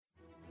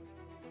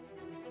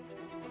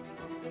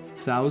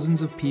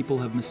thousands of people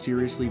have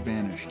mysteriously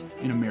vanished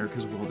in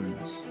America's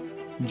wilderness.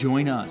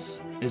 Join us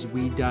as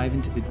we dive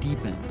into the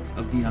deep end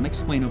of the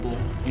unexplainable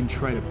and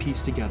try to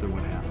piece together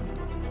what happened.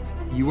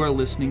 You are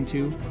listening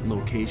to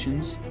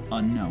Locations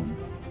Unknown.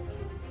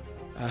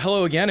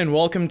 Hello again, and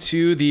welcome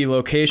to the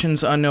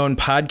Locations Unknown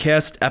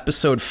podcast,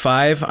 episode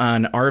 5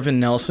 on Arvin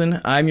Nelson.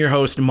 I'm your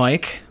host,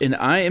 Mike. And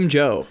I am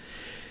Joe.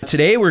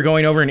 Today, we're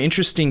going over an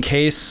interesting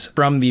case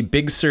from the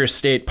Big Sur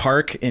State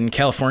Park in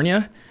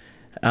California.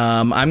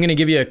 I'm going to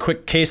give you a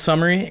quick case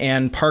summary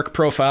and park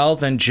profile.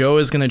 Then Joe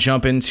is going to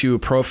jump into a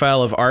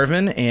profile of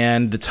Arvin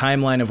and the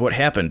timeline of what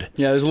happened.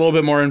 Yeah, there's a little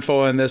bit more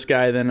info on this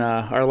guy than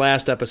our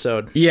last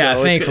episode. Yeah,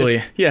 so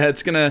thankfully.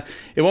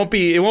 It won't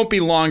be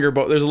longer,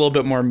 but there's a little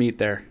bit more meat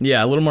there.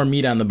 Yeah, a little more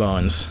meat on the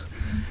bones.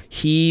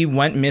 He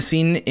went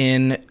missing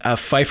in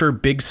Pfeiffer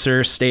Big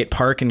Sur State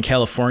Park in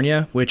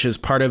California, which is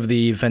part of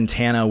the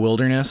Ventana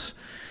Wilderness.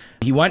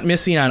 He went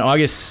missing on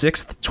August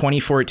 6th,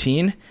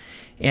 2014.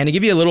 And to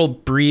give you a little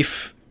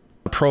brief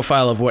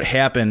profile of what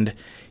happened,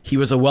 he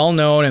was a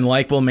well-known and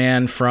likable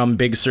man from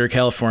Big Sur,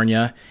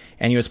 California,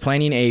 and he was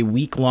planning a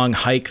week-long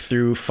hike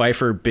through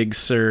Pfeiffer Big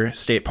Sur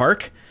State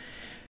Park.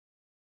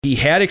 He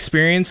had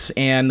experience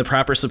and the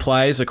proper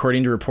supplies,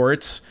 according to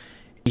reports.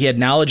 He had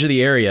knowledge of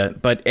the area,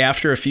 but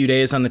after a few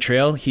days on the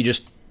trail, he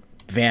just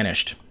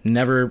vanished.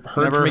 Never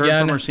heard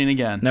from or seen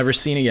again. Never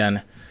seen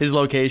again. His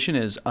location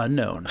is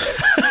unknown.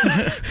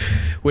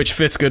 Which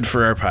fits good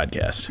for our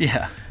podcast.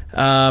 Yeah.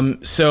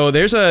 So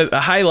there's a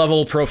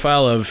high-level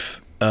profile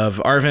of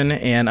Arvin,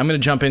 and I'm going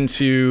to jump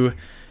into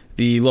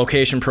the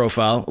location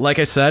profile. Like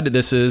I said,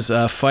 this is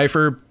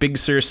Pfeiffer Big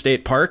Sur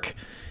State Park,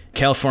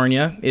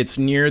 California. It's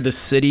near the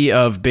city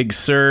of Big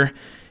Sur.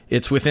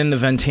 It's within the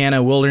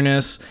Ventana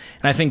Wilderness,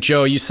 and I think,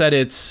 Joe, you said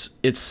it's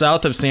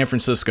south of San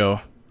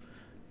Francisco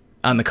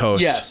on the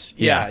coast. Yes.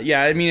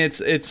 Yeah. I mean,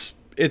 it's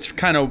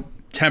kind of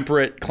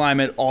temperate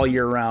climate all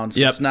year round, so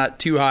It's not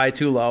too high,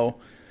 too low.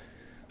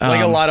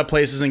 Like a lot of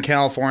places in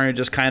California,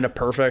 just kind of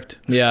perfect.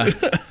 Yeah.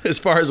 As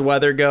far as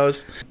weather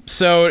goes.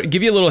 So, to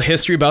give you a little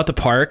history about the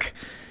park,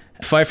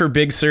 Pfeiffer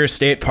Big Sur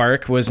State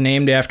Park was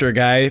named after a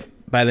guy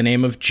by the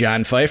name of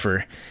John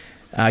Pfeiffer.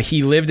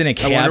 He lived in a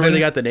cabin. I wonder where they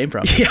got the name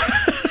from. Yeah.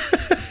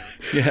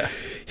 Yeah.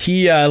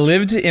 He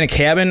lived in a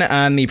cabin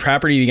on the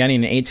property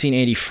beginning in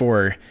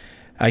 1884.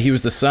 He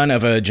was the son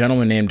of a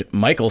gentleman named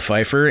Michael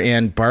Pfeiffer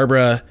and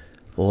Barbara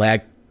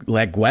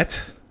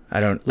Laguette.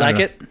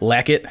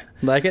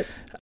 Lackett.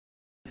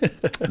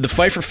 The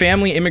Pfeiffer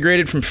family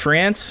immigrated from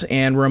France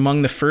and were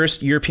among the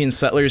first European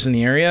settlers in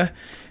the area.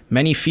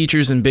 Many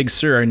features in Big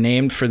Sur are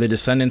named for the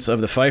descendants of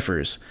the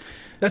Pfeiffers.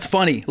 That's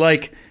funny.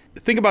 Like,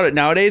 think about it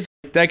nowadays.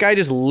 That guy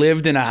just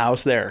lived in a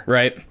house there.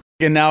 Right.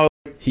 And now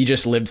he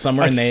just lived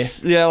somewhere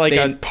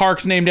a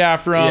park's named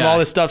after him. Yeah. All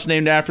this stuff's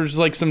named after him. It's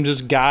like some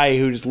just guy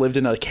who just lived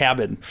in a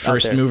cabin.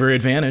 First mover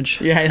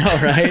advantage. Yeah, I know,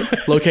 right?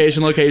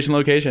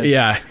 Location.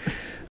 Yeah.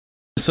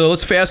 So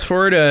let's fast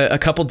forward a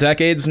couple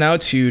decades now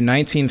to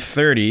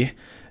 1930.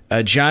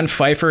 John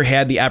Pfeiffer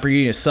had the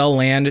opportunity to sell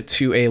land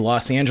to a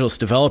Los Angeles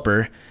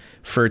developer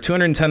for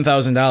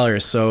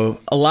 $210,000.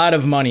 So a lot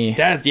of money.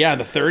 The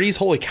 30s.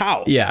 Holy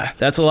cow. Yeah,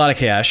 that's a lot of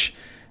cash.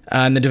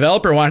 And the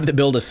developer wanted to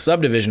build a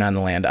subdivision on the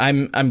land.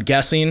 I'm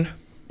guessing,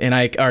 and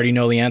I already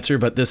know the answer,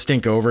 but this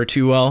didn't go over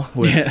too well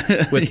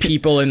with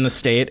people in the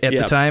state at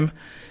the time.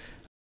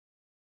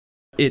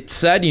 It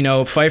said,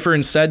 Pfeiffer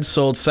instead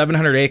sold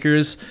 700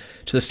 acres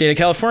to the state of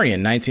California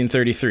in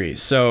 1933.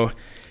 So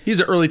he's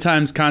an early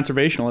times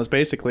conservationist,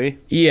 basically.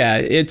 Yeah,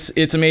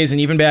 it's amazing.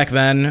 Even back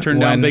then,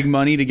 turned down big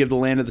money to give the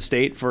land to the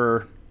state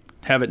for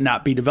have it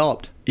not be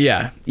developed.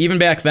 Yeah, even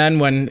back then,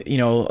 when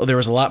there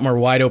was a lot more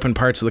wide open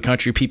parts of the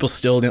country, people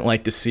still didn't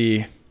like to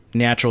see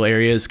natural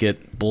areas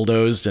get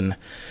bulldozed, and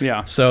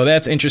so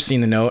that's interesting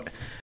to note.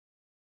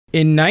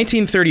 In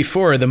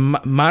 1934, the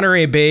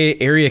Monterey Bay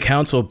Area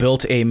Council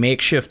built a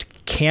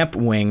makeshift camp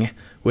wing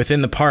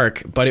within the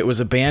park, but it was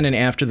abandoned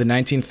after the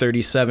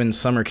 1937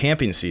 summer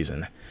camping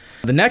season.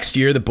 The next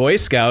year, the Boy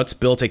Scouts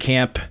built a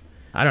camp,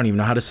 I don't even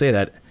know how to say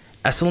that,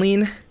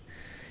 Esseline,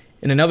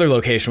 in another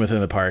location within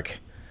the park.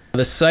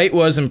 The site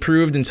was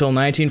improved until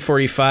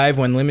 1945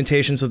 when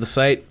limitations of the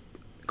site,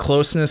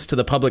 closeness to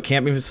the public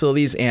camping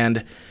facilities,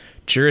 and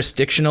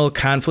jurisdictional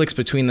conflicts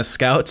between the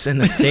Scouts and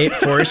the state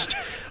forced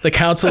the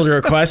council to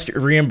request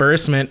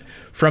reimbursement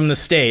from the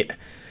state.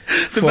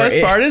 The best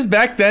part is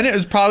back then it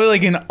was probably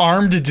like an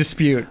armed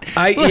dispute.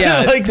 Boy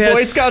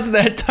Scouts at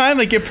that time,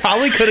 it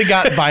probably could have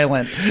got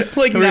violent.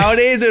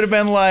 Nowadays it would have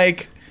been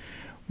like,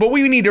 but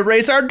we need to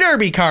race our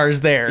derby cars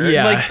there.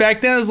 Yeah.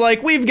 Back then it was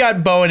like, we've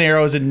got bow and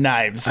arrows and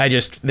knives.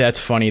 That's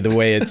funny the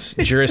way it's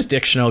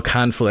jurisdictional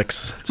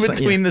conflicts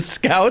between the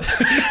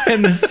Scouts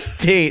and the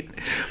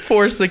state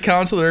forced the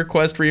council to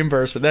request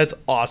reimbursement. That's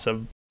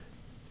awesome.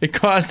 It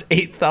cost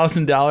 $8,000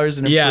 in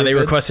improvements. Yeah, they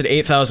requested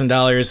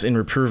 $8,000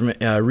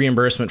 in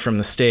reimbursement from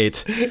the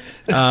state.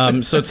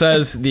 So it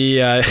says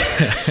the...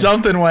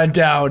 something went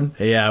down.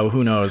 Yeah, well,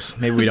 who knows?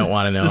 Maybe we don't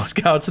want to know. The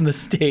Scouts in the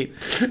state.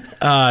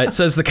 It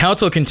says the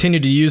council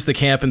continued to use the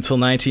camp until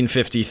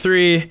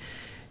 1953.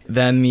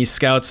 then the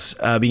scouts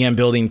began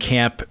building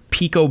Camp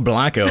Pico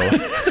Blanco. I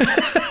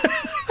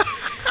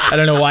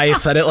don't know why you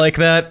said it like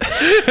that.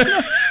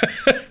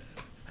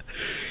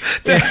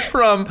 That's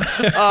from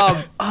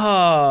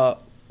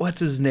what's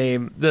his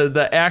name?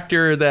 The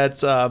actor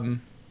that's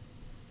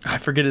I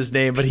forget his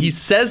name, but he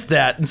says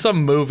that in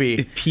some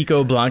movie.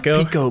 Pico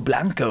Blanco. Pico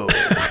Blanco.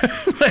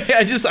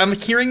 I'm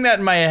hearing that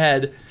in my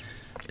head.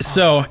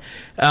 So,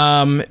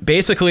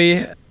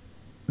 basically,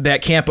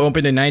 that camp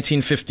opened in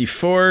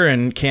 1954,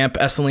 and Camp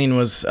Esseline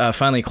was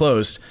finally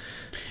closed.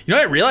 You know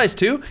what I realized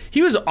too?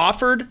 He was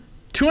offered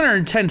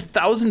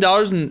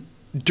 $210,000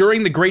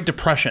 during the Great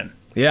Depression.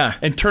 Yeah.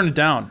 And turned it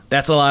down.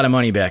 That's a lot of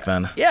money back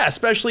then. Yeah,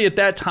 especially at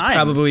that time. It's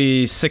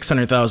probably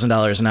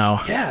 $600,000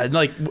 now. Yeah,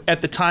 like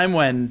at the time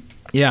when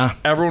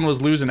everyone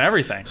was losing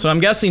everything. So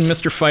I'm guessing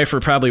Mr. Pfeiffer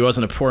probably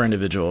wasn't a poor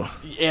individual.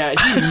 Yeah,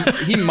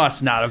 he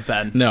must not have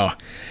been. No.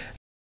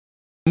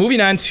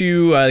 Moving on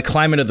to the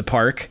climate of the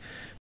park.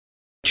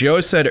 Joe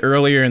said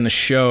earlier in the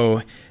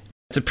show,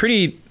 it's a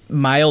pretty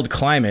mild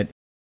climate.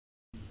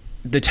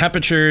 The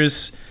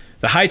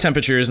high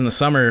temperatures in the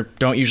summer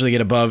don't usually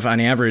get above, on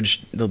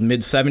average, the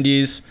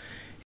mid-70s.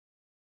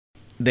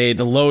 The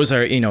lows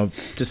are,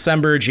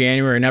 December,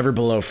 January, never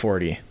below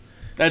 40.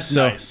 That's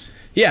nice.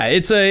 Yeah,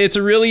 it's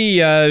a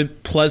really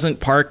pleasant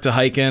park to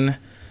hike in.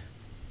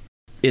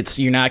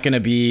 You're not going to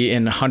be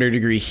in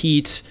 100-degree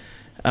heat.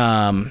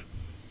 And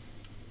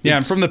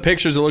from the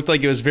pictures, it looked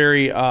like it was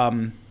very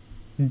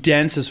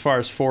dense as far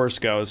as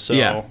forest goes.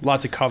 So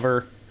lots of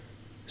cover.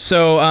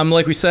 So,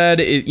 like we said,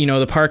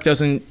 the park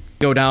doesn't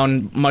go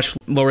down much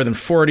lower than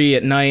 40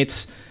 at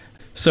night.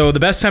 So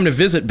the best time to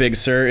visit Big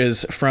Sur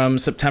is from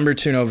September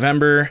to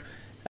November.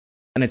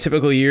 In a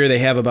typical year, they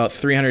have about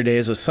 300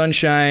 days of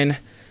sunshine.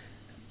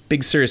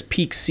 Big Sur's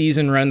peak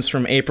season runs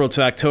from April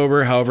to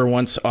October. However,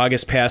 once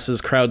August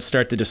passes, crowds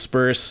start to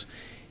disperse,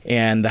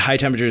 and the high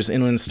temperatures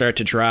inland start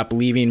to drop,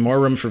 leaving more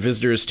room for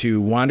visitors to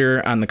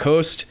wander on the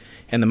coast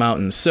and the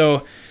mountains.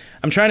 So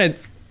I'm trying to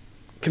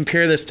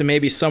compare this to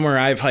maybe somewhere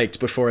I've hiked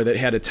before that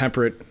had a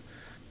temperate.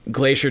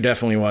 Glacier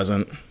definitely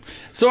wasn't.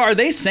 So are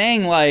they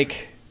saying,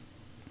 like,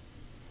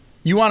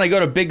 you want to go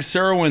to Big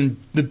Sur when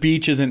the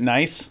beach isn't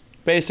nice,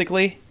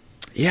 basically?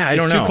 Yeah, I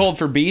don't know. It's too cold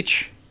for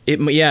beach?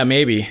 Yeah,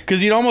 maybe.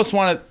 Because you'd almost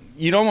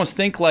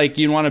think like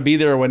you'd want to be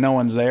there when no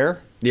one's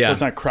there. Yeah. So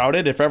it's not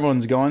crowded if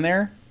everyone's going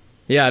there.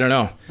 Yeah, I don't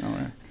know. All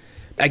right.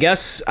 I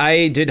guess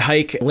I did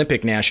hike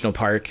Olympic National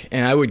Park,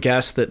 and I would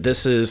guess that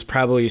this is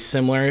probably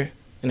similar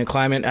in a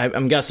climate.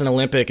 I'm guessing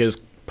Olympic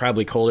is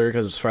probably colder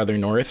because it's farther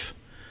north.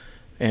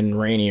 And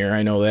rainier,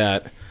 I know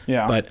that.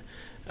 Yeah. But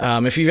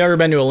if you've ever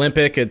been to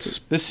Olympic,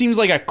 this seems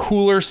like a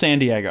cooler San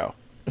Diego.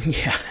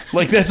 Yeah.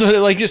 Like that's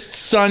what just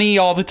sunny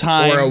all the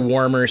time. Or a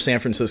warmer San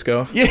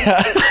Francisco.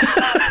 Yeah.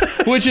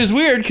 Which is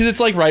weird because it's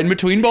like right in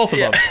between both of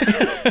them.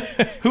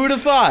 Who would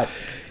have thought?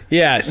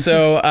 Yeah.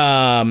 So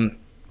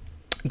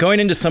going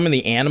into some of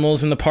the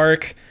animals in the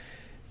park,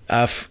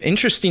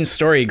 interesting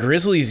story.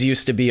 Grizzlies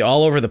used to be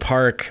all over the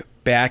park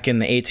back in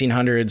the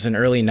 1800s and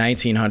early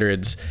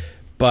 1900s.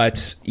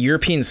 But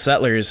European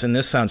settlers, and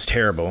this sounds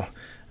terrible,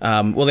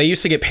 they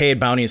used to get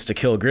paid bounties to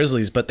kill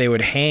grizzlies, but they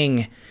would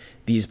hang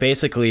these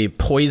basically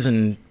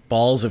poison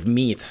balls of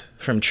meat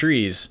from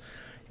trees,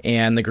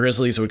 and the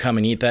grizzlies would come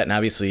and eat that and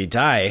obviously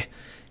die.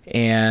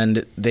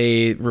 And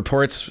the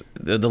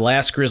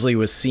last grizzly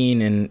was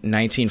seen in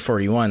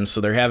 1941, so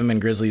there haven't been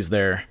grizzlies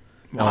there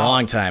in a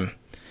long time.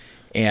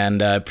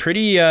 And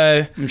pretty...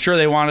 I'm sure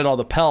they wanted all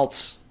the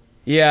pelts.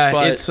 Yeah,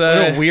 but it's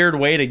what a weird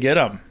way to get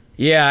them.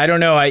 Yeah, I don't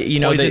know.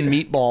 Poison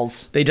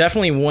meatballs. They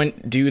definitely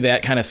wouldn't do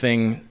that kind of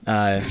thing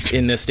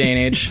in this day and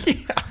age.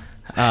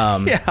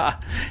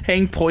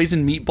 Hang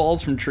poison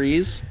meatballs from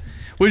trees,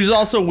 which is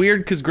also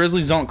weird because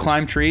grizzlies don't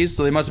climb trees,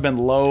 so they must have been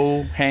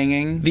low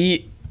hanging.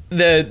 The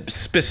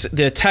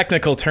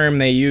technical term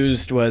they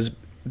used was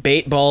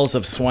bait balls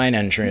of swine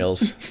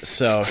entrails.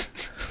 So,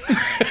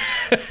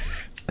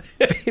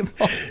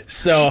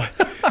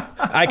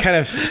 I kind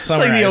of summarized. It's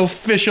like the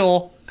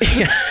official.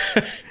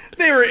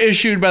 They were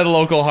issued by the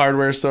local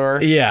hardware store.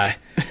 Yeah.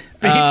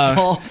 Bait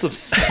balls of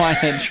swine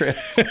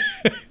entrails.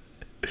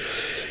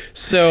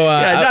 So,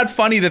 not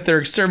funny that they're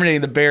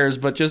exterminating the bears,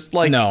 but just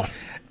like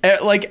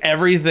like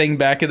everything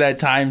back at that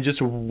time, just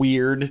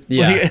weird.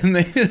 Yeah.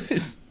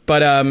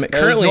 But currently,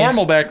 it was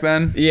normal back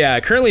then.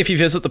 Yeah. Currently, if you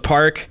visit the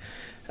park,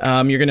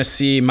 you're going to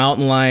see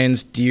mountain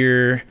lions,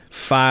 deer,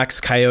 fox,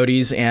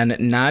 coyotes, and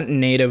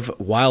non-native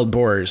wild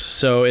boars.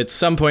 So, at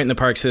some point in the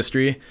park's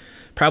history,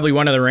 probably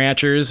one of the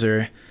ranchers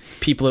or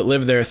people that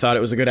live there thought it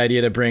was a good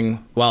idea to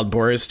bring wild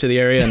boars to the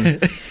area,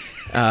 and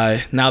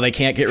now they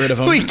can't get rid of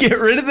them. We get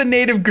rid of the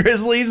native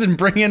grizzlies and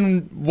bring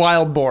in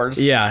wild boars.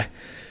 Yeah.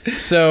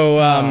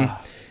 So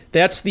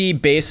that's the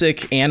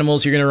basic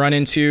animals you're going to run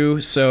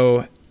into.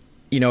 So,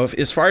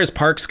 as far as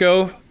parks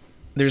go,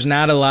 there's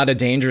not a lot of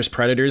dangerous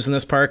predators in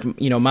this park.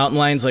 Mountain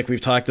lions, like we've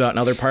talked about in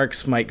other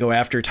parks, might go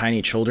after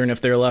tiny children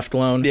if they're left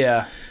alone.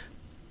 Yeah.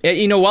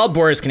 Wild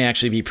boars can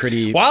actually be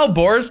pretty... Wild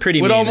boars would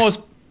mean.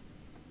 Almost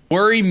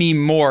worry me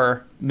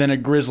more than a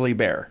grizzly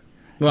bear.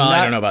 Well,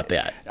 I don't know about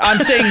that.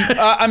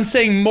 I'm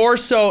saying more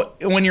so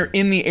when you're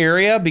in the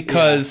area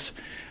because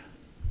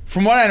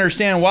from what I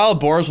understand, wild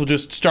boars will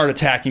just start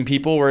attacking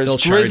people,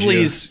 whereas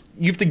grizzlies,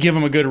 you have to give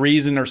them a good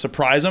reason or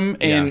surprise them.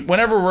 And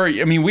whenever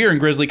we were in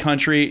grizzly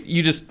country,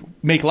 you just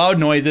make loud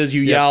noises,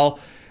 you yell.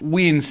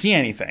 We didn't see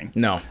anything.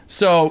 No.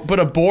 So, but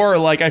a boar,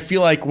 like, I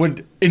feel like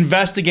would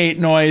investigate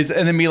noise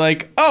and then be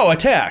like, oh,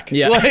 attack.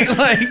 Yeah. Like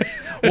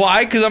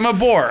why? Because I'm a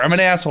boar. I'm an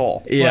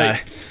asshole. Yeah.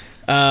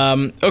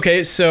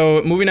 Okay,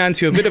 so moving on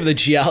to a bit of the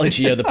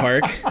geology of the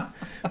park.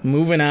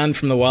 Moving on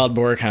from the wild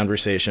boar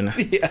conversation.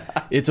 Yeah.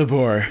 It's a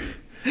boar.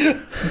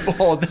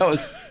 Oh, that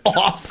was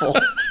awful.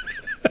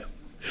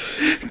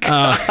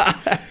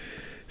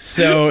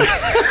 So...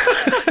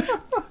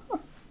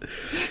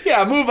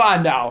 Yeah, move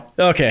on now.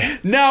 Okay.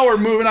 Now we're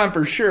moving on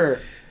for sure.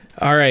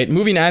 All right,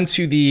 moving on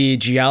to the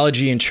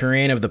geology and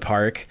terrain of the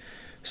park.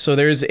 So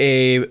there's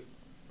a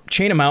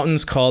chain of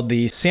mountains called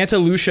the Santa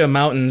Lucia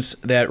Mountains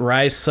that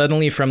rise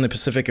suddenly from the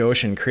Pacific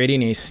Ocean,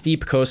 creating a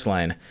steep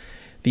coastline.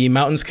 The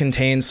mountains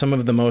contain some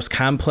of the most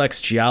complex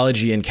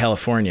geology in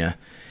California.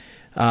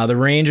 The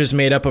range is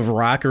made up of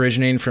rock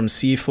originating from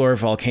seafloor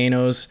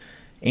volcanoes,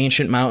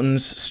 ancient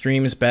mountains,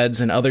 streams, beds,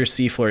 and other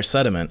seafloor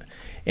sediment.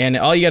 And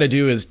all you got to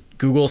do is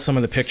Google some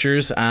of the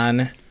pictures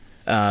on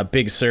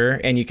Big Sur,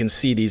 and you can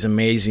see these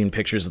amazing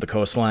pictures of the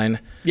coastline.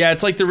 Yeah,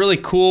 it's like the really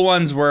cool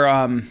ones where...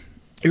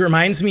 it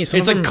reminds me... It's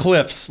like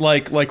cliffs,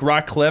 like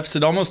rock cliffs.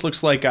 It almost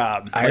looks like...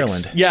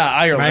 Ireland.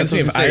 Ireland. Reminds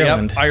me of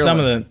Ireland. Yep, some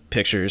of the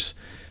pictures.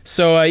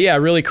 So,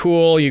 really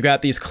cool. You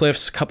got these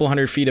cliffs a couple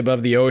hundred feet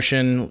above the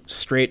ocean,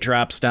 straight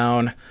drops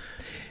down.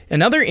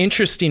 Another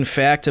interesting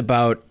fact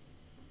about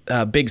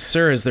Big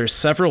Sur is there's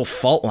several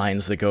fault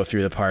lines that go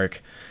through the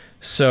park.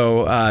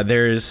 So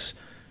there's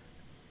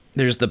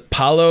the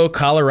Palo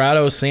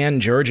Colorado San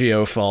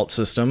Giorgio fault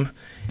system,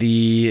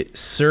 the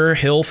Sur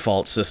Hill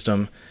fault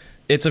system.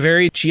 It's a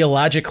very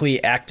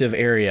geologically active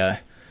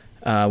area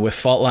with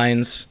fault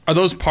lines. Are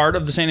those part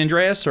of the San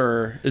Andreas,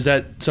 or is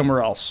that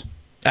somewhere else?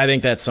 I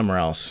think that's somewhere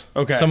else.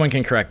 Okay. Someone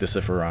can correct us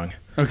if we're wrong.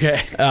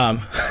 Okay.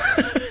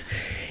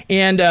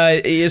 And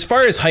as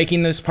far as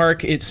hiking this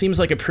park, it seems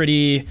like a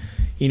pretty...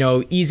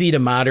 easy to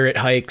moderate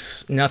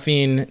hikes,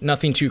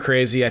 nothing too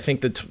crazy. I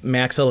think the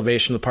max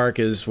elevation of the park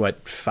is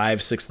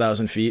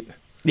 5,000-6,000 feet.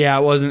 Yeah,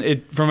 it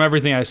wasn't. From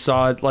everything I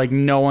saw, like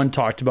no one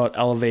talked about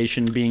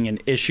elevation being an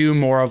issue.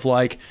 More of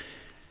like,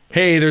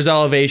 hey, there's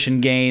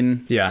elevation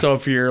gain. Yeah. So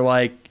if you're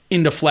like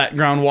into flat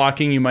ground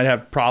walking, you might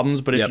have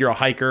problems. But if you're a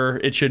hiker,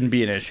 it shouldn't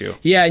be an issue.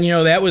 Yeah, and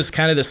that was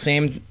kind of the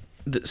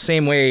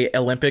same way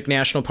Olympic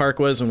National Park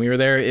was when we were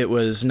there. It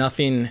was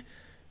nothing.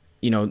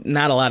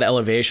 Not a lot of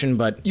elevation,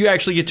 but... You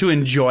actually get to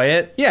enjoy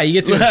it. Yeah, you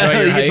get to enjoy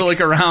your You hike. get to look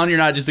around. You're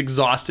not just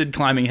exhausted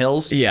climbing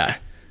hills. Yeah.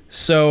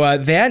 So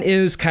that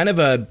is kind of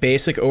a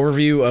basic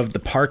overview of the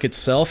park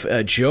itself.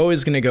 Joe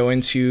is going to go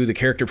into the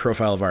character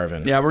profile of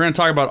Arvin. Yeah, we're going to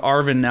talk about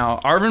Arvin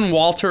now. Arvin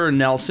Walter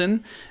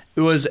Nelson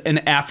was an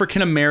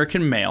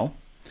African-American male.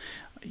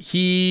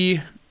 He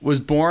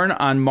was born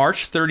on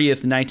March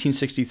 30th,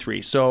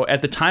 1963. So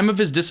at the time of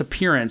his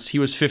disappearance, he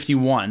was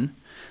 51.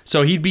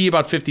 So he'd be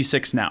about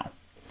 56 now.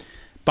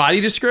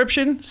 Body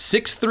description,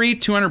 6'3",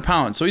 200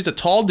 pounds. So he's a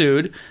tall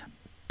dude.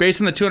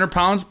 Based on the 200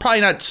 pounds, probably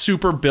not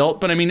super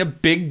built, but a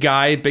big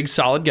guy, big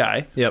solid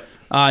guy. Yep.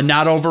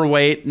 Not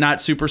overweight,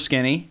 not super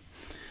skinny.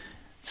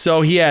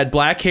 So he had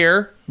black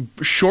hair,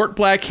 short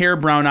black hair,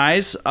 brown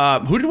eyes.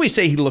 Who did we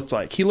say he looked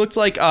like? He looked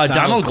like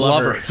Donald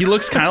Glover. He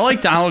looks kind of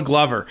like Donald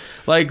Glover.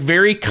 Like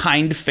very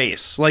kind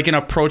face, like an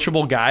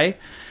approachable guy.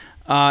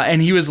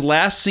 And he was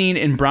last seen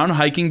in brown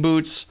hiking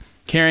boots,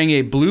 carrying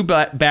a blue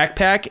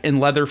backpack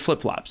and leather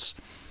flip-flops.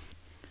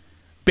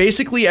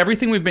 Basically,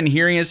 everything we've been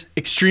hearing is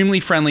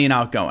extremely friendly and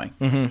outgoing.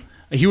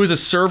 Mm-hmm. He was a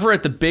server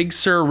at the Big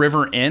Sur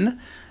River Inn.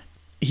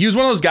 He was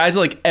one of those guys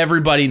that, like,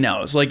 everybody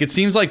knows. Like, it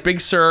seems like Big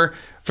Sur,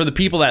 for the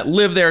people that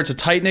live there, it's a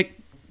tight-knit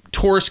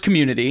tourist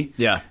community.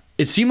 Yeah.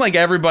 It seemed like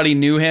everybody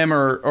knew him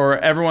or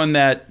everyone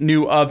that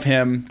knew of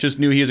him just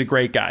knew he was a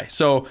great guy.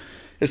 So,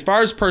 as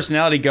far as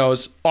personality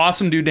goes,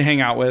 awesome dude to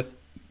hang out with.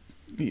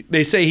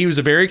 They say he was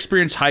a very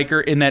experienced hiker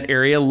in that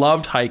area,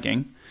 loved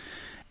hiking.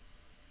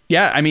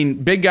 Yeah,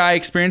 big guy,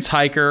 experienced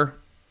hiker,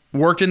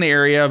 worked in the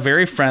area,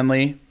 very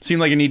friendly, seemed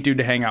like a neat dude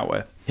to hang out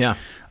with. Yeah.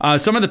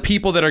 Some of the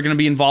people that are going to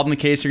be involved in the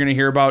case, you're going to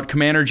hear about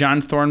Commander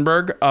John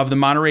Thornburg of the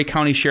Monterey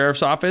County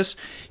Sheriff's Office.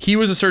 He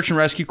was a search and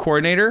rescue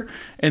coordinator.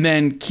 And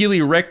then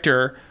Keely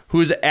Richter, who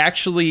is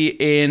actually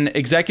an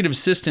executive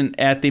assistant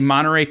at the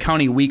Monterey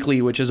County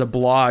Weekly, which is a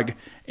blog.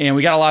 And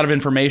we got a lot of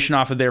information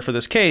off of there for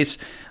this case.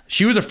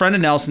 She was a friend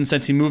of Nelson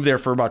since he moved there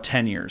for about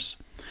 10 years.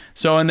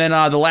 So, and then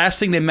the last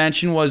thing they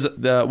mentioned was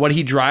what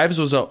he drives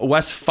was a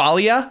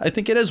Westfalia, I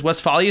think it is,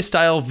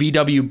 Westfalia-style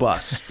VW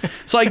bus.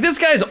 So, like, this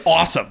guy's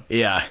awesome.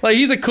 Yeah. Like,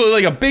 he's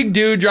a big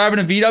dude driving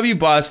a VW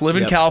bus,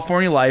 living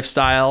California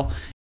lifestyle,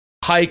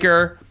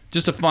 hiker,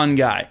 just a fun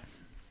guy.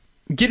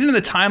 Getting into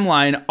the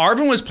timeline,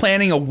 Arvin was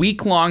planning a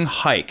week-long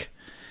hike.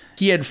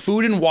 He had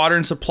food and water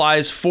and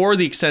supplies for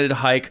the extended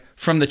hike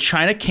from the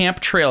China Camp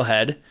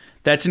Trailhead,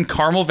 that's in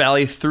Carmel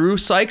Valley, through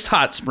Sykes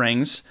Hot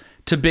Springs,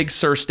 to Big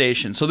Sur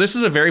Station. So this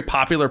is a very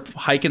popular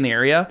hike in the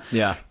area.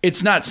 Yeah.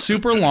 It's not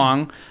super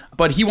long,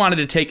 but he wanted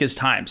to take his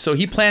time. So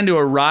he planned to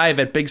arrive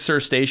at Big Sur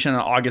Station on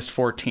August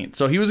 14th.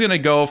 So he was going to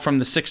go from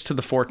the 6th to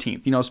the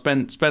 14th, you know,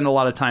 spend a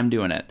lot of time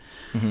doing it.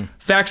 Mm-hmm.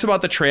 Facts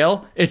about the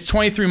trail: it's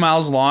 23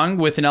 miles long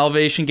with an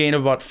elevation gain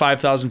of about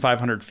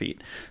 5,500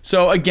 feet.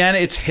 So again,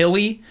 it's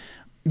hilly.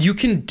 You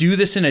can do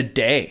this in a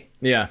day.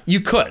 Yeah.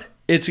 You could.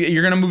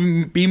 You're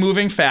going to be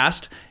moving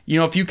fast. You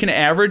know, if you can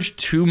average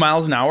 2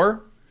 miles an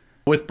hour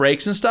with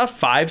breaks and stuff,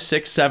 5,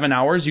 6, 7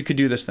 hours, you could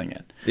do this thing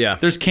in. Yeah.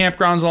 There's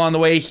campgrounds along the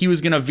way. He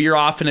was going to veer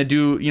off and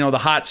do, you know, the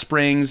hot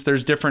springs.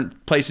 There's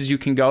different places you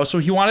can go. So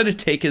he wanted to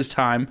take his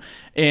time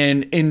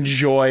and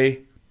enjoy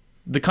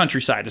the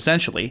countryside,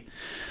 essentially.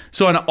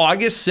 So on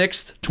August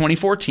 6th,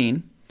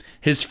 2014,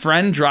 his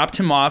friend dropped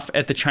him off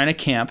at the China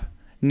camp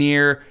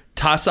near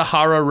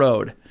Tassajara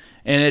Road.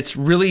 And it's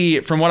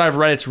really, from what I've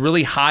read, it's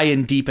really high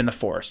and deep in the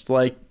forest.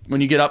 Like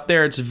when you get up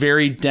there, it's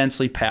very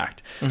densely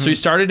packed. Mm-hmm. So he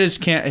started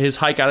his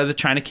hike out of the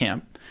China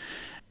camp.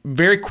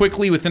 Very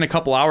quickly, within a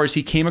couple hours,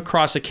 he came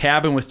across a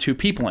cabin with 2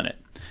 people in it.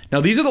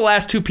 Now, these are the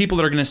last 2 people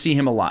that are going to see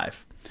him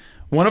alive.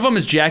 One of them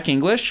is Jack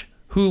English,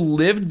 who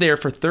lived there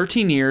for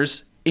 13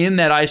 years in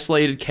that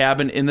isolated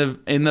cabin in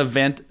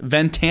the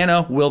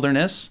Ventana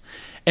Wilderness,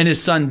 and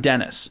his son,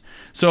 Dennis.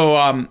 So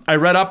I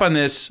read up on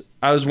this.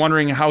 I was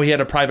wondering how he had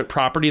a private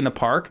property in the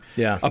park.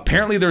 Yeah.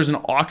 Apparently there's an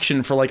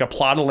auction for like a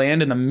plot of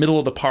land in the middle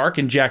of the park,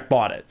 and Jack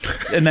bought it.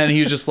 And then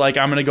he was just like,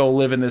 I'm going to go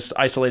live in this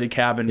isolated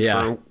cabin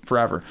for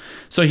forever.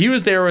 So he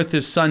was there with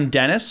his son,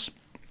 Dennis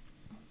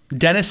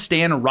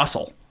Stan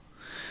Russell.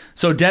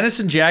 So Dennis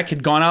and Jack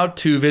had gone out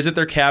to visit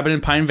their cabin in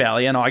Pine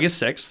Valley on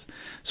August 6th.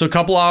 So a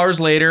couple hours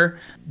later,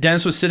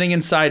 Dennis was sitting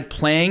inside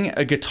playing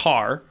a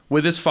guitar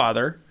with his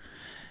father,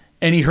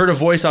 and he heard a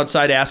voice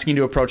outside asking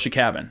to approach the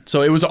cabin.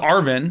 So it was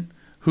Arvin,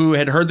 who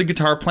had heard the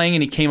guitar playing,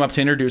 and he came up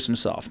to introduce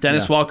himself.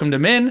 Dennis welcomed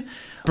him in,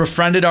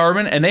 befriended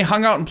Arvin, and they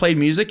hung out and played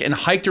music and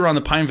hiked around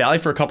the Pine Valley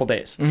for a couple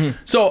days. Mm-hmm.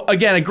 So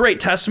again, a great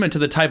testament to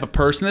the type of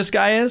person this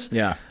guy is.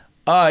 Yeah.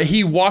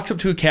 He walks up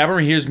to a cabin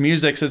where he hears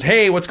music, says,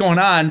 "Hey, what's going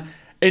on?"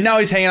 And now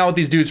he's hanging out with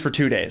these dudes for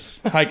 2 days,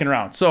 hiking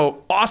around.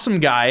 So awesome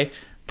guy,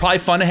 probably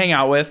fun to hang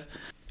out with.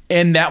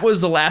 And that was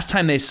the last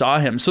time they saw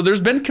him. So there's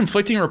been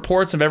conflicting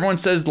reports of everyone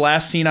says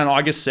last seen on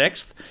August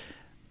 6th.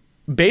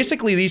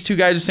 Basically, these 2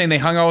 guys are saying they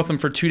hung out with him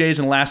for 2 days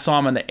and last saw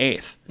him on the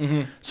 8th.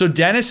 Mm-hmm. So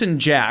Dennis and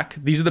Jack,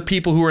 these are the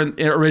people who were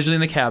originally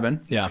in the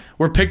cabin,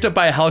 were picked up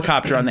by a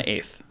helicopter on the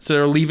 8th. So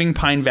they're leaving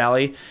Pine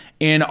Valley,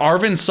 and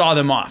Arvin saw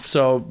them off.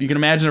 So you can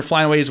imagine they're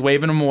flying away, he's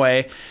waving them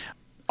away.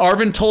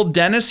 Arvin told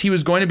Dennis he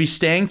was going to be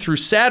staying through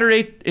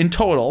Saturday in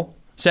total,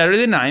 Saturday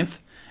the 9th,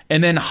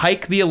 and then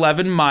hike the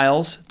 11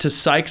 miles to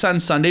Sykes on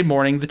Sunday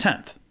morning, the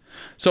 10th.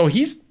 So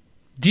he's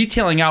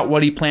detailing out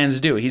what he plans to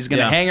do. He's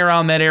going to hang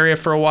around that area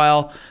for a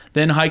while,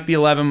 then hike the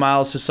 11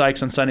 miles to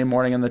Sykes on Sunday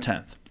morning on the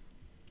 10th.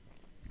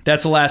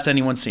 That's the last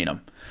anyone's seen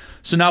him.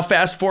 So now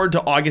fast forward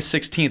to August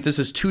 16th. This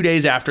is 2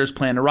 days after his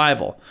planned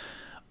arrival.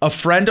 A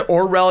friend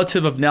or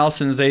relative of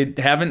Nelson's, they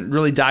haven't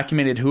really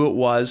documented who it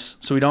was,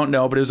 so we don't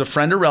know, but it was a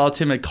friend or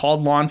relative and had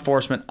called law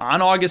enforcement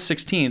on August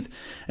 16th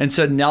and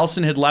said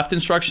Nelson had left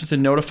instructions to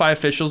notify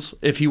officials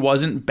if he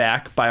wasn't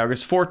back by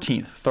August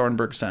 14th,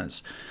 Thornburg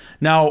says.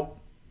 Now,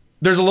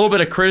 there's a little bit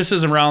of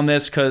criticism around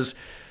this because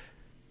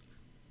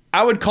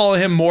I would call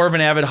him more of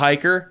an avid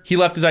hiker. He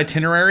left his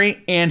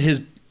itinerary and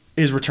his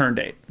return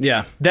date.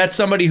 Yeah. That's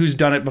somebody who's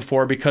done it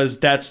before, because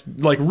that's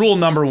like rule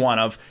number 1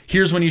 of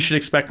here's when you should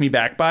expect me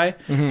back by.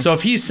 Mm-hmm. So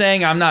if he's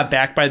saying I'm not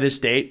back by this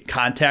date,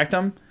 contact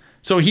him.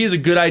 So he has a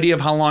good idea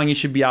of how long he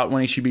should be out,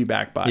 when he should be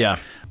back by. Yeah.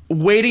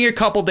 Waiting a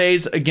couple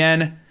days,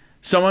 again,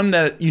 someone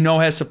that you know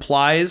has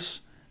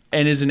supplies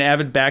and is an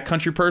avid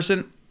backcountry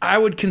person, I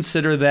would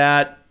consider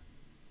that.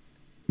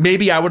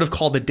 Maybe I would have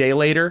called a day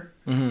later,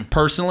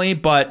 personally,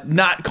 but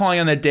not calling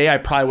on that day, I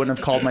probably wouldn't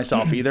have called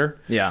myself either.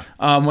 Yeah.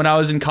 When I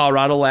was in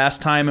Colorado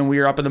last time and we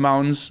were up in the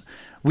mountains,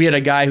 we had a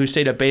guy who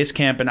stayed at base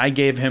camp, and I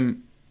gave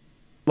him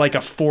like a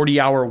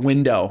 40-hour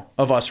window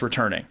of us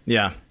returning.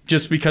 Yeah.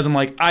 Just because I'm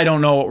like, I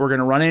don't know what we're going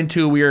to run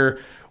into. We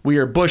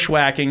are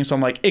bushwhacking, so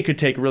I'm like, it could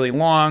take really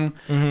long.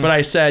 Mm-hmm. But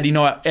I said, you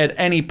know, at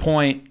any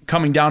point,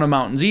 coming down a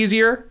mountain's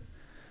easier.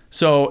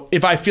 So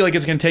if I feel like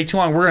it's going to take too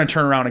long, we're going to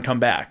turn around and come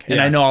back.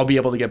 And I know I'll be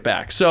able to get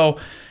back. So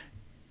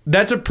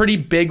that's a pretty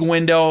big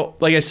window.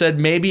 Like I said,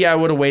 maybe I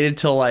would have waited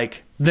till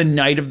like the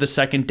night of the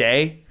second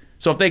day.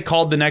 So if they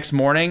called the next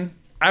morning,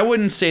 I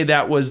wouldn't say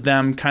that was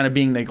them kind of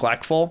being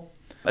neglectful,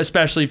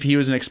 especially if he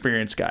was an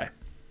experienced guy.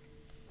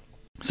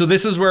 So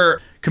this is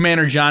where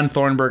Commander John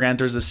Thornburg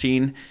enters the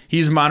scene.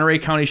 He's Monterey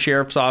County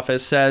Sheriff's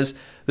Office, says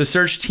the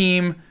search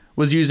team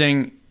was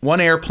using 1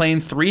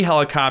 airplane, 3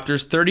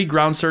 helicopters, 30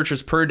 ground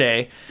searchers per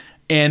day,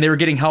 and they were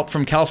getting help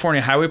from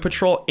California Highway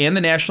Patrol and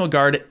the National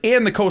Guard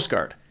and the Coast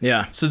Guard.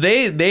 Yeah. So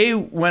they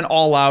went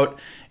all out,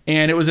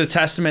 and it was a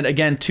testament,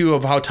 again, too,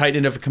 of how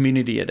tight-knit of a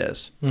community it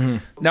is.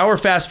 Mm-hmm. Now we're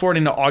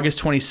fast-forwarding to August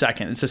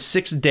 22nd. It's the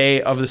 6th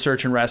day of the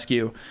search and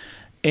rescue,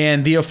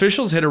 and the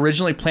officials had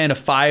originally planned a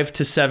 5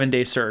 to 7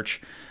 day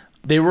search.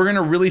 They were going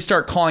to really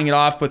start calling it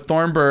off, but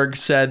Thornburg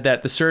said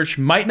that the search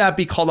might not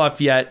be called off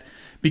yet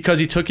because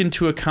he took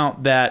into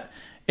account that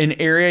an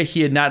area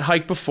he had not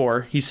hiked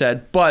before, he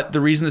said, but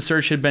the reason the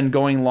search had been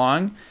going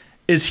long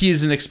is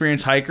he's an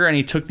experienced hiker and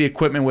he took the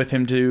equipment with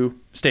him to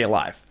stay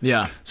alive.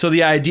 Yeah. So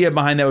the idea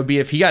behind that would be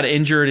if he got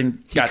injured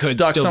and got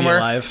stuck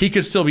somewhere, he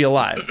could still be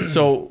alive.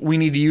 So we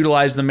need to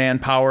utilize the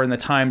manpower and the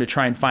time to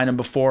try and find him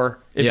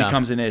before it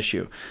becomes an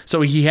issue.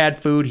 So he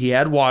had food, he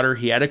had water,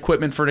 he had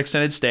equipment for an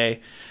extended stay,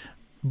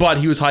 but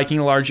he was hiking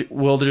a large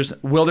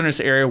wilderness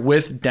area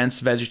with dense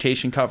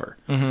vegetation cover.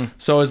 Mm-hmm.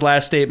 So his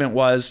last statement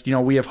was,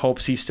 we have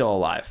hopes he's still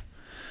alive.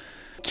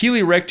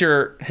 Keely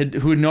Richter,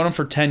 who had known him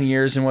for 10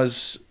 years and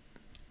was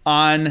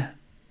on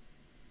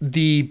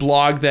the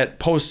blog that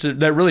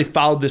really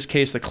followed this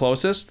case the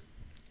closest,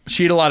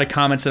 she had a lot of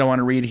comments that I want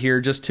to read here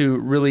just to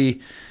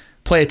really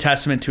play a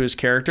testament to his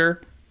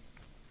character.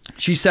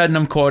 She said, and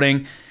I'm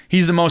quoting,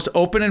 "He's the most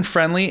open and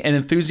friendly and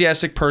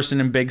enthusiastic person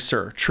in Big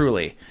Sur,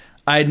 truly.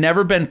 I had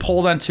never been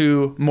pulled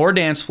onto more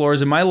dance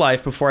floors in my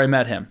life before I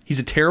met him. He's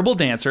a terrible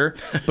dancer,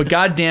 but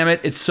god damn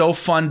it, it's so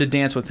fun to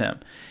dance with him.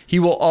 He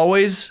will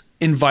always,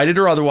 invited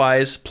or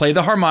otherwise, play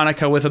the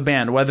harmonica with a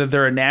band, whether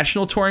they're a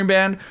national touring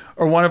band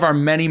or one of our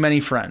many, many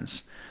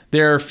friends.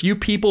 There are few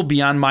people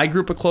beyond my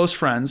group of close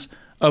friends,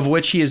 of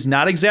which he is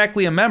not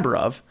exactly a member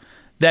of,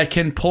 that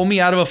can pull me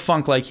out of a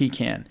funk like he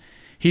can.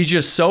 He's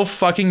just so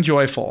fucking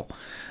joyful.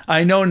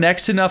 I know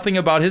next to nothing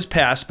about his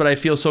past, but I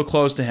feel so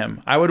close to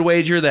him. I would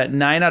wager that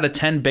 9 out of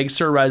 10 Big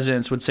Sur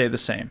residents would say the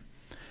same.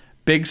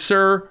 Big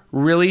Sur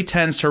really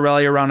tends to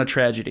rally around a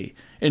tragedy.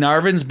 And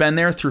Arvin's been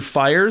there through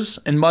fires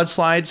and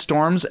mudslides,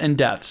 storms, and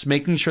deaths,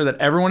 making sure that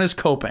everyone is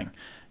coping.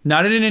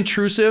 Not in an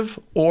intrusive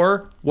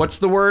or, what's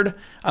the word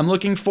I'm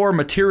looking for,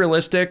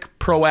 materialistic,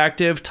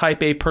 proactive,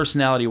 type A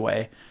personality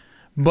way,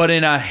 but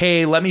in a,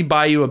 hey, let me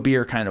buy you a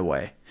beer kind of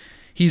way.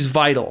 He's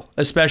vital,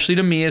 especially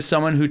to me as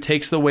someone who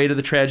takes the weight of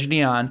the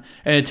tragedy on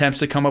and attempts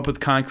to come up with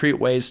concrete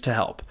ways to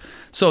help."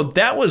 So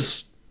that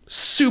was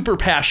super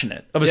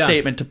passionate of a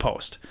statement to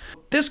post.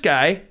 This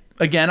guy,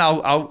 again,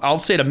 I'll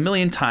say it a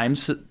million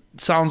times,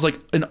 sounds like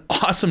an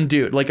awesome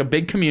dude, like a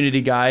big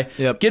community guy,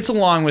 gets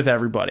along with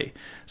everybody.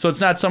 So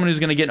it's not someone who's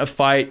going to get in a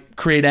fight,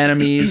 create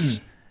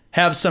enemies,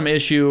 have some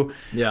issue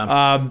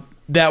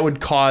that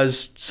would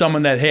cause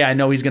someone that, hey, I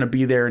know he's going to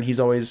be there and he's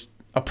always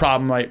a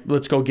problem, like,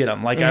 let's go get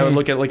him. Like, I would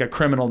look at like a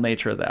criminal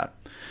nature of that.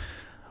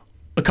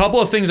 A couple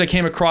of things I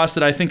came across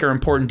that I think are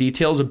important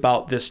details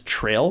about this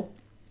trail.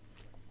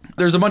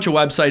 There's a bunch of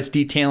websites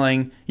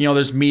detailing,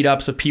 there's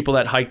meetups of people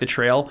that hike the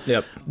trail.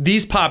 Yep.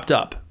 These popped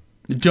up.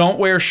 Don't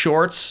wear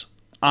shorts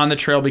on the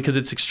trail because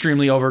it's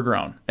extremely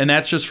overgrown. And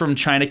that's just from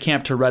China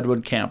Camp to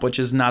Redwood Camp, which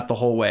is not the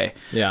whole way.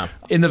 Yeah.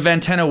 In the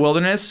Ventana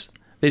Wilderness,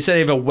 they say they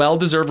have a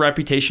well-deserved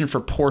reputation for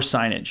poor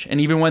signage.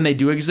 And even when they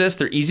do exist,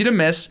 they're easy to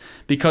miss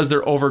because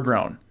they're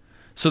overgrown.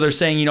 So they're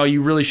saying,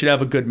 you really should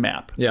have a good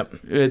map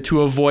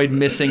to avoid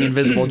missing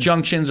invisible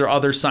junctions or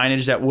other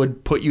signage that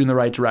would put you in the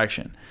right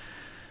direction.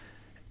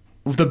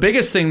 The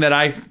biggest thing that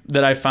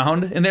I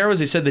found in there was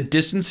they said the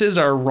distances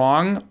are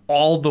wrong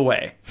all the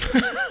way.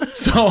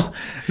 So,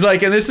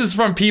 and this is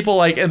from people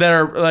that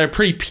are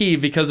pretty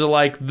peeved because they're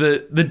like the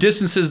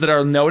distances that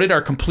are noted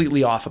are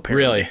completely off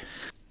apparently. Really?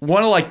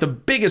 One of the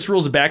biggest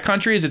rules of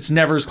backcountry is it's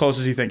never as close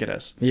as you think it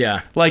is. Yeah.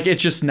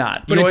 It's just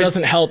not. But it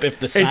doesn't help if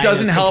the sign is completely wrong. It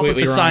doesn't help if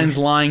the sign's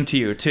lying to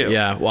you too.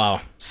 Yeah,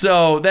 wow.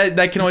 So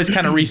that can always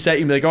kind of reset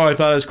you and be like, oh, I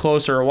thought it was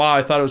closer, or wow,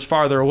 I thought it was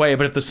farther away.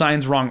 But if the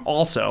sign's wrong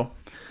also,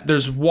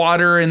 there's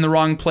water in the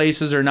wrong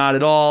places or not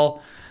at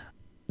all.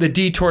 The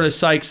detour to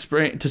Sykes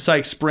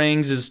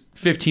Springs is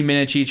 15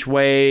 minutes each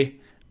way,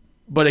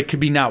 but it could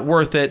be not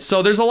worth it.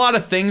 So there's a lot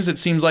of things that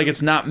seems like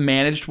it's not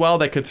managed well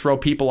that could throw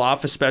people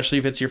off, especially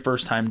if it's your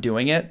first time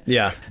doing it.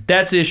 Yeah.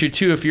 That's the issue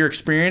too. If you're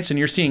experienced and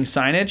you're seeing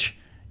signage,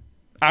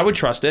 I would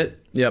trust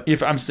it. Yep.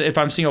 If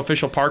I'm seeing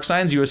official park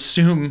signs, you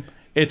assume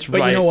it's right.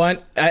 But you know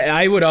what?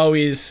 I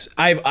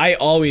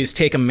always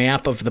take a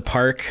map of the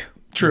park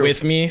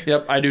with me.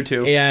 Yep, I do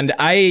too. And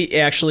I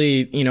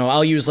actually,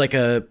 I'll use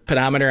a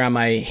pedometer on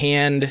my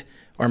hand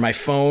or my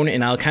phone,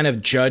 and I'll kind of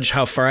judge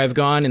how far I've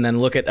gone and then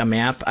look at a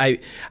map.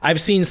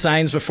 I've seen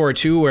signs before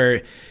too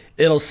where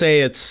it'll say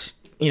it's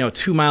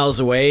 2 miles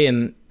away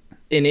and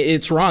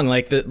it's wrong,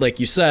 like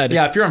you said.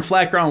 Yeah, if you're on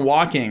flat ground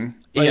walking,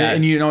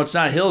 and it's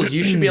not hills,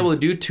 you should be able to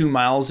do 2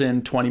 miles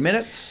in 20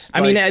 minutes.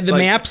 I mean, the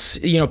maps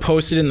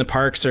posted in the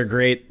parks are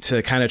great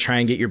to kind of try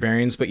and get your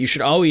bearings, but you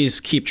should always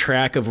keep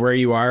track of where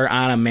you are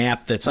on a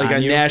map that's like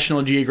on a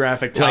National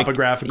Geographic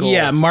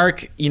topographical.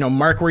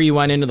 Mark where you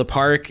went into the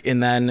park,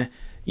 and then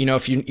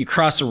if you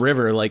cross a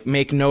river,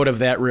 make note of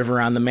that river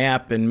on the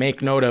map and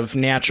make note of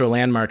natural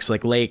landmarks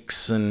like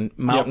lakes and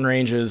mountain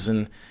ranges.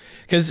 And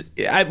because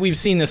we've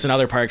seen this in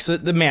other parks,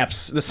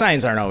 the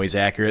signs aren't always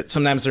accurate.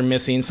 Sometimes they're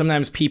missing.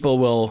 Sometimes people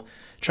will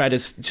try to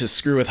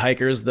screw with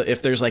hikers.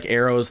 If there's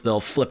arrows, they'll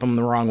flip them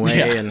the wrong way.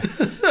 Yeah. And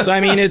so,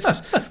 I mean,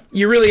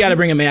 you really got to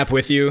bring a map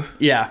with you.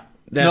 Yeah.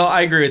 No,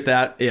 I agree with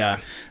that. Yeah.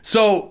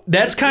 So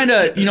that's kind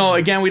of,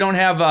 again, we don't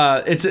have,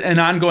 it's an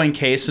ongoing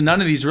case, so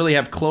none of these really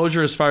have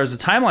closure as far as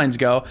the timelines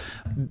go.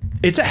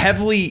 It's a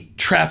heavily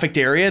trafficked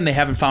area, and they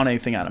haven't found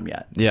anything on them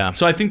yet. Yeah.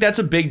 So I think that's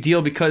a big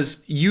deal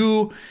because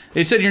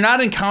they said you're not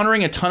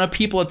encountering a ton of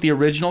people at the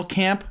original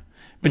camp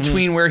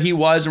between where he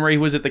was and where he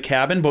was at the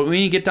cabin, but when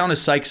you get down to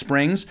Sykes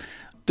Springs,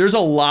 there's a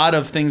lot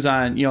of things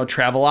on,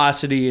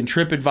 Travelocity and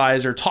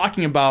TripAdvisor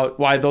talking about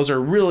why those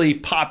are really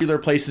popular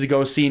places to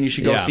go see, and you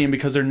should go see them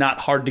because they're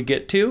not hard to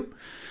get to.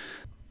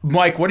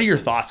 Mike, what are your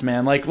thoughts,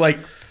 man? Like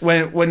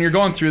when you're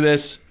going through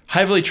this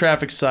heavily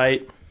trafficked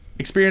site,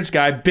 experienced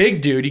guy,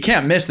 big dude, you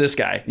can't miss this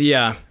guy.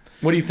 Yeah.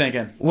 What are you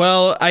thinking?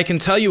 Well, I can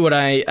tell you what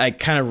I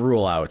kind of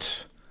rule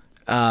out.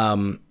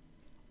 I'm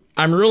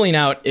ruling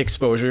out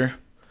exposure.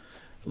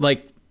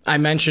 Like I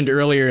mentioned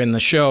earlier in the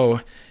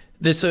show,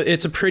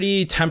 it's a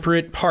pretty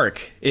temperate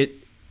park.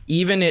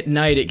 Even at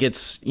night it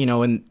gets,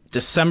 in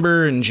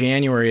December and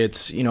January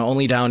it's,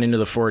 only down into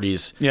the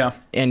 40s. Yeah.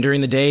 And during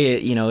the day,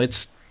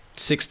 it's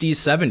 60s,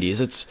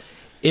 70s.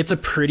 It's a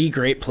pretty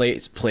great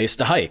place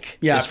to hike.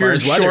 Yeah, if you're in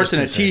shorts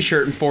and a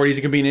t-shirt in 40s,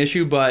 it can be an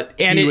issue. But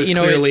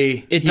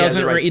it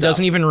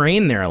doesn't even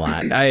rain there a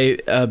lot. I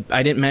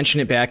didn't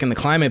mention it back in the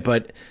climate,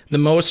 but the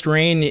most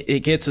rain it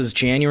gets is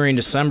January and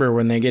December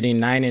when they're getting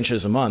 9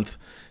 inches a month.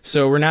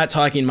 So we're not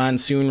talking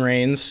monsoon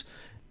rains.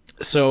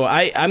 So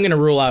I'm gonna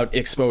rule out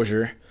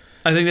exposure.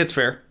 I think that's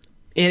fair.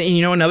 And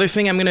another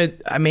thing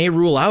I may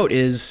rule out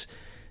is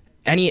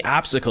any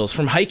obstacles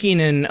from hiking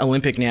in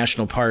Olympic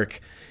National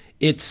Park.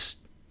 It's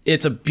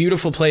a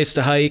beautiful place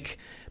to hike,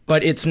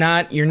 but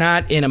you're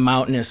not in a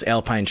mountainous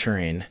alpine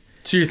terrain.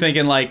 So you're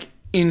thinking like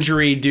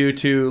injury due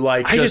to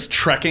just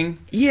trekking?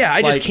 Yeah,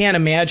 I just can't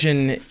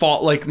imagine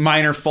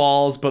minor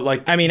falls, but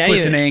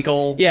twist an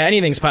ankle. Yeah,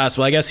 anything's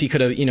possible. I guess he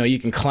could have, you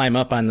can climb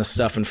up on the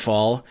stuff and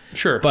fall.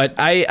 Sure. But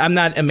I'm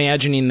not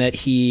imagining that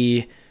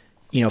he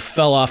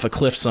fell off a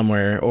cliff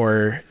somewhere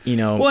or.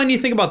 Well, and you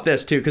think about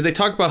this too, because they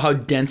talk about how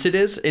dense it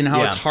is and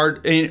how it's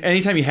hard.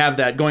 Anytime you have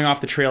that, going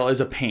off the trail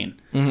is a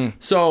pain. Mm-hmm.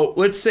 So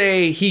let's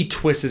say he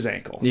twists his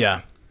ankle.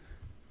 Yeah.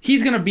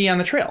 He's going to be on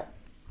the trail.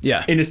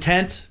 Yeah. In his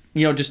tent,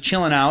 just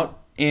chilling out.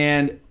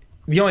 And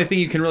the only thing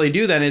you can really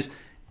do then is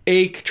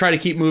try to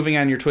keep moving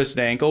on your twisted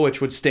ankle,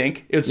 which would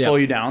stink. It would slow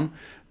you down.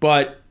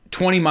 But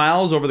 20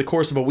 miles over the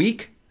course of a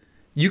week,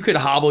 you could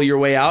hobble your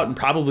way out and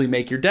probably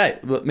make your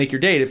date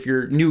if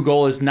your new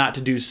goal is not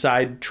to do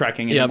side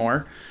trekking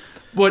anymore.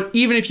 But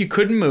even if you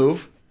couldn't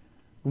move,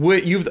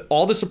 you've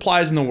all the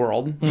supplies in the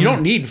world. Mm-hmm. You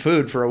don't need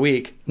food for a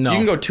week. No. You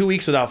can go 2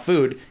 weeks without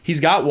food. He's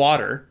got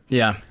water.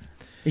 Yeah.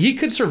 He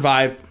could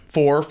survive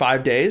 4 or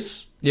 5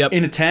 days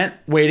in a tent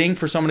waiting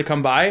for someone to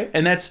come by.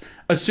 And that's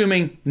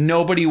assuming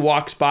nobody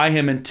walks by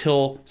him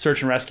until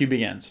search and rescue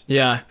begins.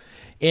 Yeah.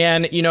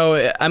 And,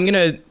 I'm going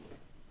to...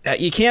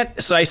 you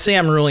can't... So I say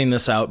I'm ruling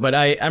this out, but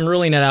I'm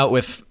ruling it out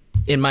with,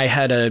 in my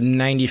head, a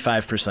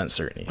 95%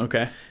 certainty.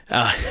 Okay.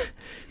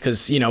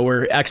 Because,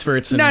 we're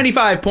experts in...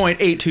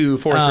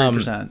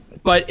 95.8243%.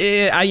 But,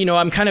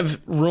 I'm kind of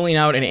ruling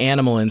out an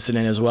animal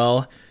incident as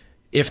well.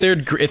 If there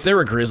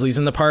were grizzlies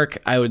in the park,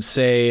 I would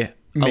say...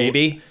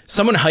 Maybe.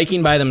 Someone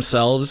hiking by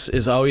themselves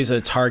is always a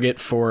target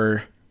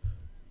for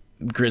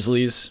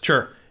grizzlies.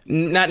 Sure.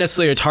 Not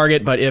necessarily a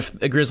target, but if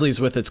a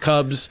grizzly's with its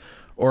cubs,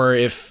 or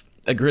if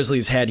a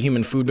grizzly's had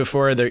human food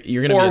before, you're going to be a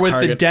target. Or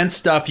with the dense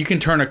stuff, you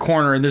can turn a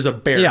corner and there's a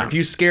bear. Yeah. If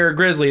you scare a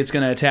grizzly, it's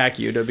going to attack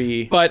you to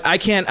be... But I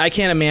can't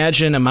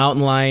imagine a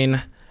mountain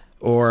lion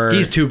or...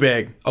 He's too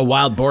big. A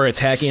wild boar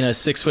attacking a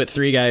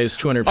 6'3" guy who's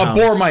 200 pounds. A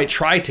boar might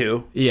try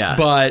to.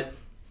 Yeah.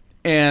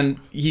 And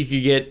he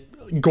could get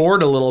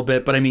gored a little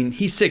bit, but I mean,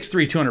 he's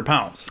 6'3", 200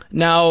 pounds.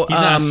 Now, he's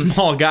not a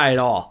small guy at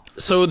all.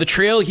 So the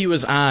trail he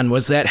was on,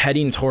 was that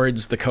heading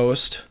towards the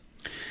coast?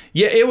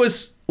 Yeah, it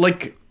was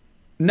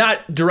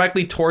not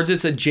directly towards,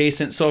 it's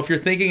adjacent. So if you're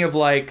thinking of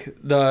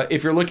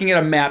if you're looking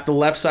at a map, the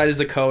left side is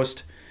the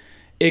coast.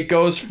 It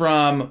goes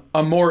from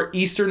a more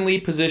easternly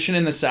position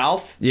in the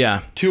south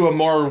to a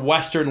more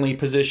westernly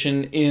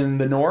position in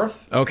the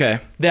north. Okay.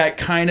 That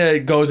kind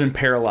of goes in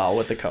parallel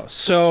with the coast.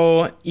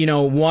 So,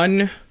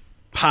 one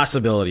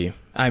possibility,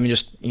 I'm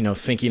just,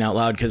 thinking out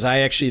loud, because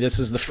this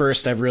is the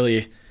first I've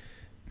really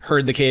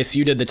heard the case.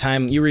 You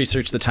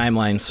researched the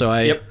timeline, so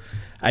I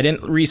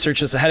didn't research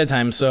this ahead of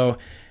time. So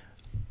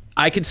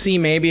I could see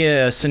maybe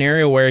a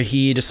scenario where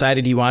he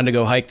decided he wanted to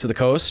go hike to the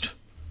coast.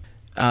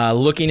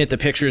 Looking at the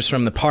pictures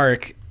from the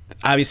park,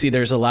 obviously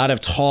there's a lot of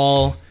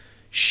tall,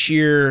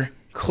 sheer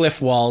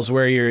cliff walls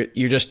where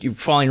you're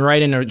falling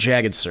right into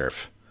jagged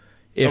surf.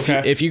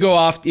 If you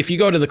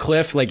go to the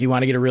cliff, you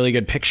want to get a really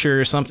good picture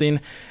or something,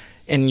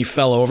 and you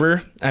fell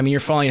over, I mean, you're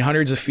falling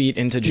hundreds of feet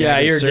into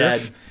jagged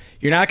surf. Dead.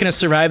 You're not going to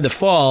survive the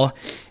fall,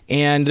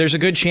 and there's a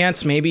good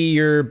chance maybe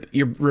your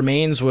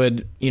remains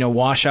would,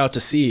 wash out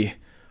to sea.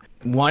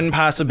 One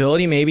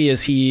possibility maybe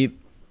is he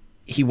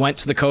went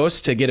to the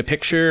coast to get a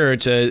picture or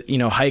to,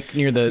 hike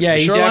near the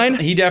shoreline.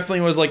 He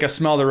definitely was like a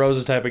smell the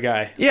roses type of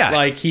guy.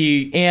 Yeah.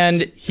 He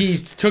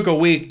took a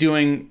week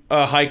doing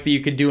a hike that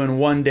you could do in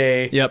one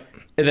day. Yep.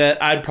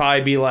 that I'd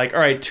probably be like, all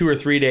right, 2 or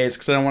 3 days,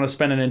 because I don't want to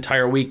spend an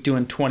entire week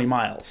doing 20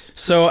 miles.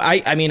 So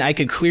I mean, I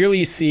could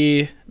clearly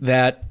see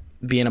that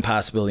being a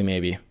possibility.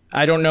 Maybe,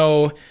 I don't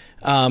know.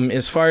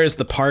 As far as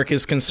the park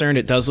is concerned,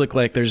 it does look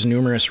like there's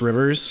numerous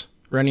rivers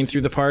running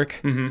through the park.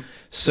 Mm-hmm.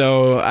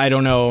 So I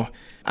don't know.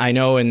 I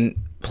know in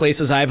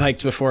places I've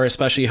hiked before,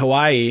 especially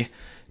Hawaii,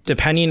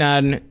 depending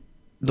on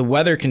the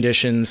weather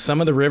conditions,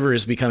 some of the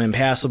rivers become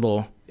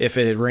impassable if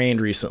it had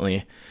rained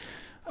recently.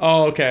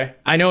 Oh, okay.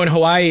 I know in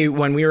Hawaii,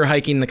 when we were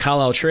hiking the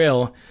Kalaʻau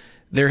Trail,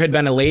 there had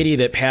been a lady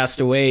that passed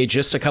away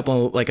just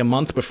a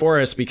month before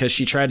us because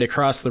she tried to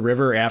cross the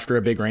river after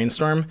a big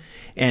rainstorm,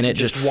 and it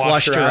just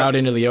flushed her out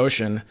into the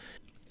ocean.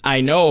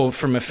 I know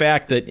from a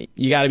fact that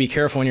you got to be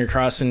careful when you're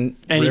crossing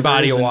any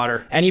body of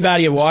water. Any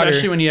body of water.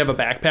 Especially when you have a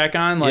backpack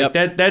on. Like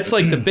that's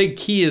like the big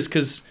key is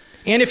because...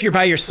 And if you're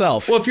by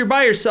yourself. Well, if you're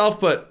by yourself,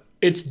 but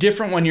it's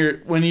different when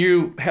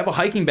you have a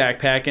hiking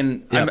backpack,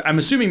 and I'm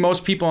assuming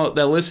most people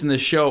that listen to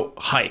this show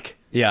hike.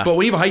 Yeah. But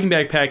when you have a hiking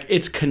backpack,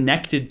 it's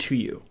connected to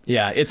you.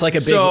 Yeah, it's like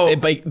a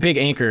big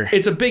anchor.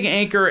 It's a big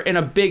anchor and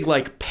a big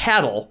like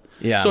paddle.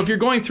 Yeah. So if you're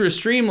going through a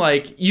stream,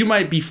 like you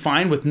might be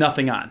fine with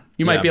nothing on.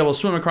 You might be able to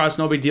swim across,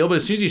 no big deal. But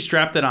as soon as you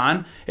strap that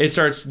on, it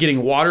starts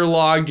getting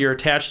waterlogged. You're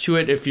attached to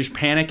it. If you're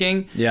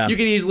panicking, you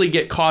could easily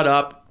get caught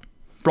up,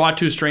 brought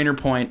to a strainer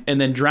point, and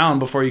then drown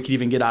before you could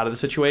even get out of the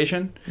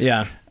situation.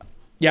 Yeah.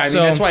 Yeah, I mean,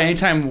 that's why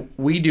anytime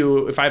we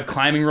do, if I have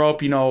climbing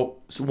rope,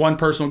 one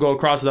person will go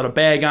across without a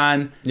bag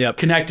on,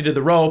 connected to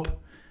the rope,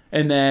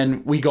 and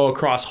then we go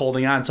across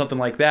holding on. Something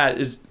like that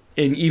is,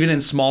 even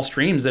in small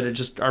streams that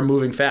just are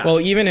moving fast.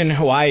 Well, even in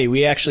Hawaii,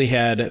 we actually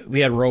had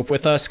rope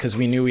with us because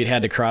we knew we'd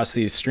had to cross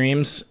these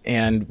streams,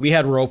 and we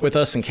had rope with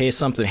us in case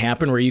something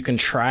happened, where you can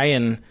try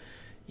and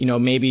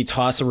maybe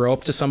toss a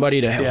rope to somebody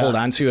to hold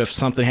on to if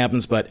something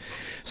happens. But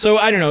so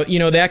I don't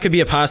know, that could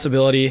be a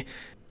possibility.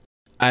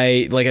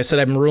 Like I said,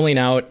 I'm ruling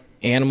out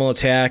animal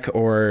attack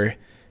or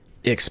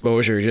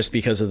exposure just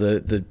because of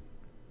the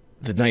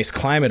nice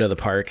climate of the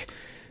park.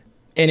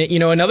 And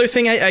another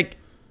thing, I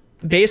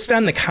based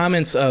on the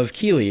comments of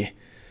Keely,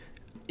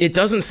 it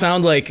doesn't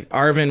sound like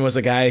Arvin was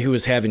a guy who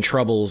was having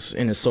troubles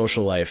in his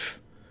social life.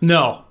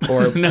 No,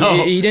 or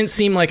no, he didn't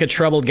seem like a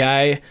troubled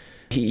guy.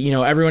 He,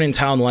 everyone in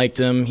town liked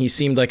him. He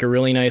seemed like a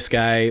really nice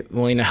guy,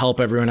 willing to help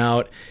everyone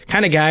out.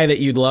 Kind of guy that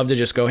you'd love to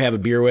just go have a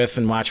beer with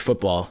and watch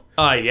football.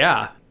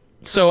 Yeah.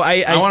 So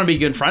I want to be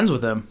good friends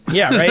with him.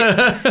 Yeah,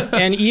 right.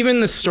 And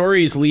even the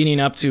stories leading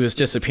up to his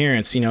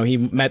disappearance, he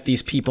met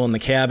these people in the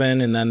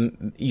cabin, and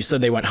then you said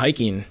they went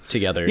hiking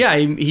together. Yeah,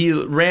 he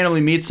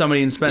randomly meets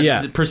somebody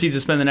and proceeds to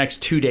spend the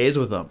next 2 days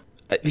with them.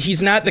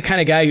 He's not the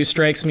kind of guy who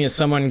strikes me as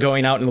someone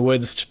going out in the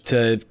woods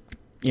to,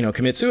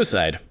 commit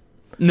suicide.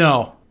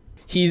 No.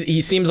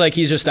 He seems like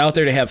he's just out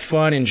there to have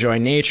fun, enjoy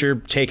nature,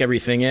 take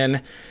everything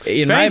in.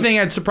 If anything,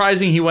 it's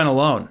surprising he went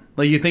alone.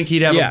 Like, you think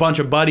he'd have a bunch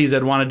of buddies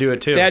that want to do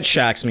it too. That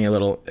shocks me a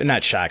little.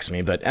 Not shocks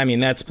me, but I mean,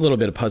 that's a little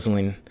bit of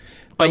puzzling.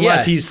 But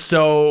unless he's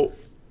so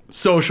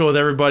social with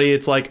everybody,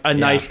 it's like a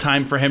nice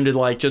time for him to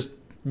like just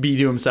be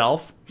to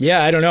himself.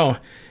 Yeah, I don't know.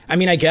 I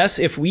mean, I guess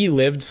if we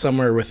lived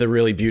somewhere with a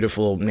really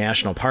beautiful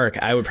national park,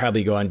 I would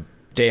probably go on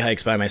day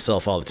hikes by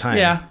myself all the time.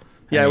 Yeah.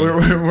 Yeah, I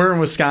mean, we're in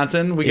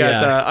Wisconsin. We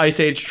got the Ice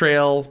Age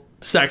Trail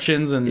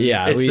sections, and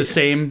it's the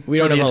same for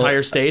the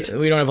entire state.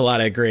 We don't have a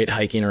lot of great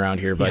hiking around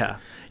here, but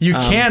you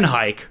can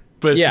hike,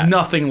 but it's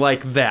nothing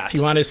like that. If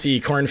you want to see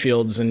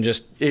cornfields and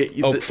just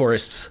oak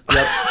forests.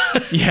 Yep.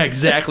 Yeah,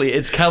 exactly.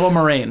 It's kettle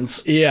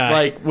moraines.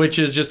 Yeah. Which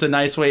is just a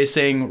nice way of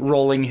saying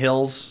rolling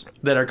hills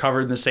that are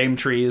covered in the same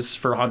trees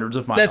for hundreds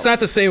of miles. That's not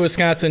to say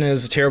Wisconsin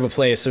is a terrible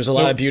place. There's a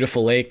lot of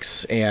beautiful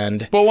lakes,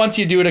 but once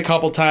you do it a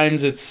couple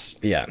times, it's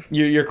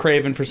you're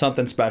craving for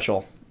something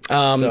special.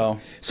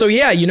 So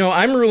yeah,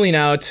 I'm ruling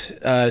out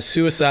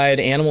suicide,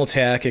 animal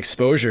attack,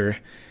 exposure.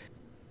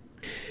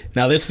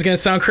 Now this is gonna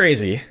sound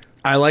crazy.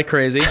 I like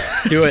crazy.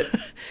 Do it.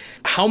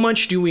 How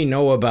much do we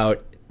know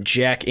about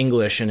Jack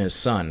English and his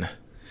son?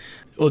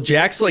 Well,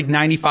 Jack's like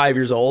 95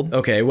 years old.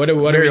 Okay, what do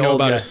we know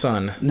about his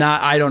son?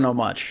 I don't know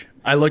much.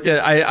 I looked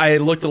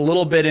a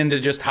little bit into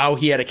just how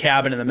he had a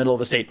cabin in the middle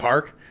of a state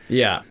park.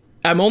 Yeah.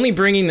 I'm only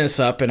bringing this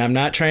up, and I'm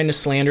not trying to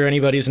slander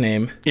anybody's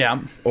name. Yeah.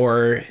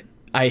 Or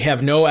I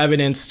have no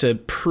evidence to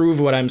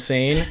prove what I'm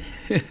saying.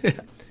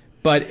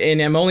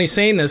 And I'm only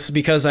saying this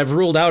because I've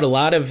ruled out a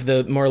lot of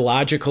the more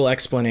logical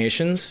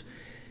explanations.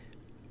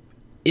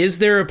 Is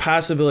there a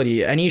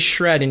possibility, any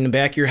shred in the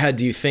back of your head,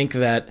 do you think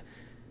that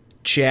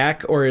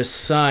Jack or his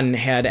son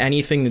had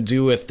anything to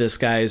do with this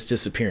guy's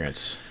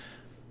disappearance?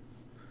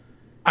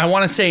 I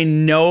want to say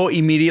no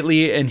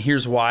immediately, and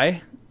here's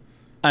why.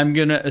 I'm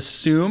going to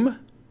assume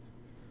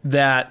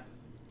that,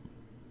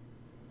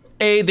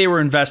 they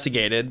were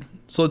investigated.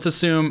 So let's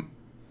assume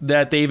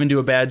that they even do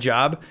a bad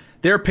job.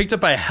 They were picked up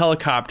by a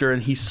helicopter,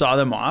 and he saw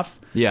them off.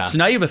 Yeah. So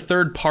now you have a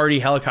third-party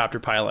helicopter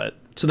pilot.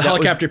 So the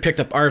helicopter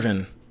picked up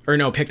Arvin. Or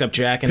no, picked up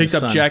Jack and his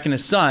son. Picked up Jack and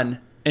his son,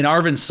 and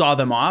Arvin saw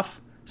them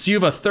off. So you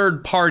have a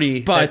third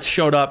party that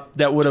showed up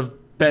that would have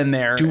been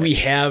there. Do we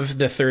have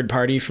the third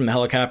party from the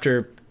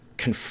helicopter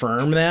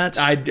confirm that.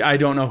 I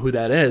don't know who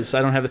that is.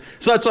 I don't have it.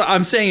 So that's what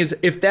I'm saying is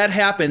if that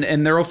happened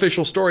and their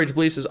official story to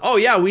police is, oh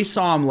yeah, we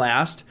saw him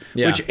last,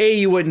 which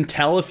you wouldn't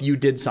tell if you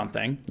did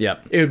something.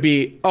 Yep. It would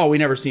be, oh, we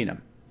never seen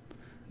him.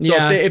 So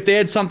if they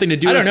had something to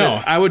do with it,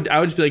 I would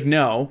just be like,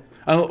 no.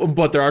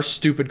 But there are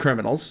stupid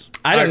criminals.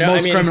 I don't know.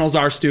 Most criminals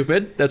are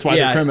stupid. That's why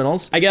they're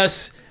criminals. I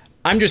guess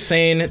I'm just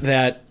saying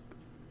that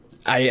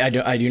I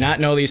do not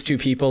know these two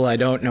people. I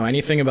don't know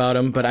anything about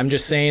them, but I'm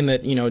just saying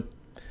that,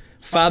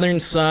 father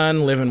and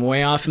son living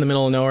way off in the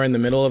middle of nowhere in the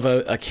middle of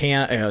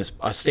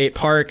a state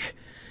park.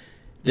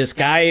 This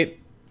guy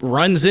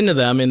runs into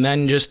them and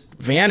then just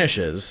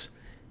vanishes.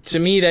 To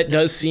me, that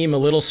does seem a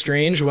little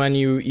strange when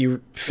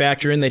you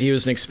factor in that he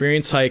was an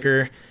experienced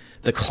hiker.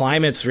 The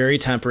climate's very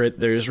temperate.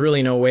 There's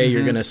really no way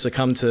you're going to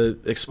succumb to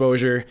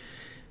exposure.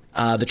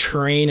 The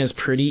terrain is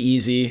pretty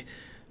easy,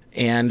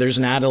 and there's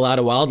not a lot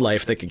of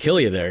wildlife that could kill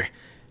you there.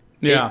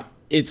 Yeah.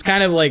 It's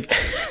kind of like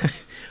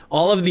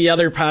all of the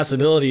other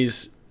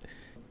possibilities,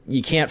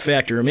 you can't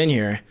factor them in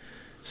here.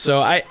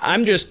 So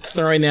I'm just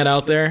throwing that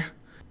out there.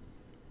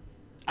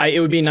 It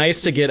would be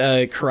nice to get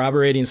a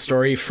corroborating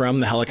story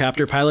from the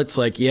helicopter pilots.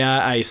 Like,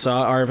 I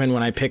saw Arvin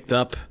when I picked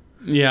up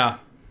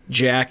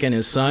Jack and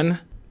his son.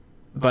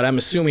 But I'm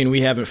assuming we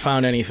haven't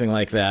found anything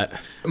like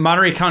that.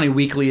 Monterey County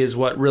Weekly is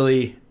what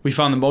really we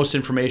found the most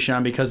information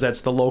on because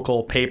that's the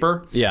local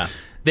paper. Yeah.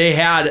 They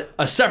had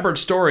a separate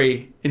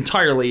story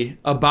entirely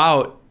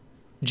about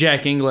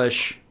Jack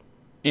English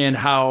and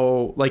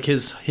how, like,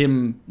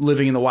 him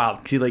living in the wild.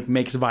 Because he, like,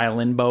 makes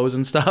violin bows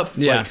and stuff.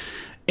 Yeah.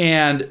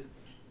 And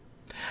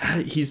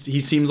he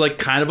seems like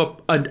kind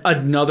of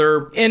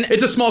another... And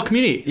it's a small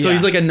community. So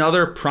he's like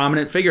another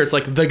prominent figure. It's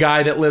like the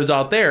guy that lives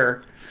out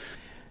there.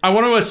 I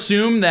want to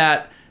assume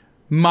that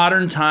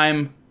modern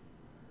time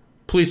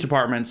police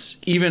departments,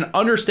 even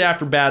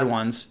understaffed or bad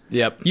ones,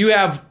 you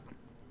have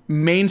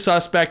main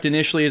suspect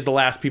initially is the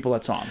last people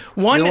that saw him.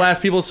 The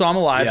last people saw him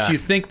alive, so you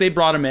think they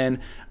brought him in.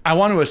 I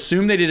want to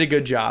assume they did a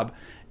good job.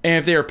 And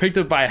if they were picked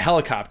up by a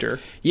helicopter,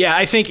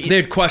 I think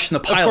they'd question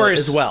the pilot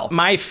as well.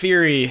 My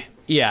theory,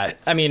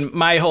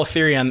 my whole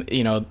theory on,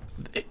 him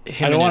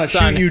I don't want to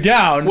shoot you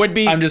down. Would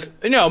be,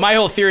 my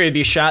whole theory would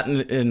be shot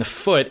in the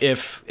foot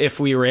if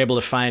we were able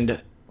to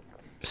find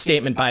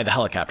statement by the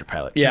helicopter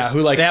pilot. Yeah,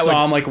 who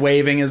saw him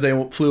waving as they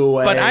flew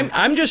away. But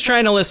I'm just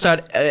trying to list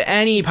out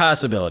any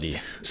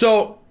possibility.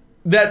 So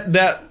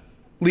that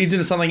leads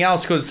into something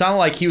else because it sounded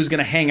like he was going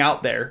to hang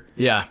out there.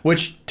 Yeah.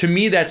 Which to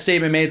me that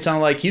statement made it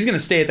sound like he's going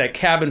to stay at that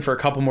cabin for a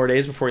couple more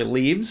days before he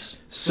leaves.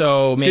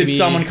 So maybe did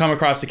someone come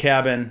across the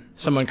cabin?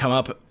 Someone come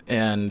up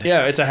and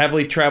it's a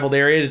heavily traveled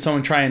area. Did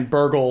someone try and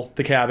burgle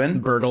the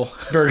cabin? Burgle.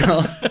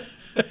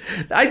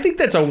 I think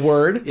that's a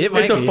word.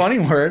 It's a funny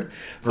word.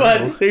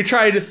 But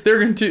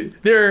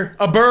they're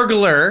a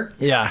burglar.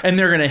 Yeah. And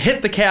they're going to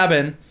hit the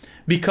cabin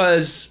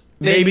because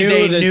maybe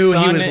they knew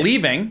he was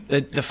leaving.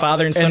 The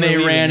father and son and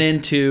they ran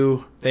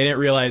into... They didn't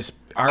realize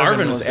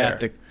Arvin was at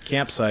the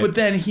campsite. But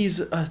then he's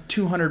a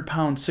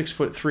 200-pound,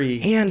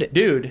 6'3"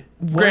 dude.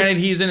 Granted,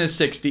 he's in his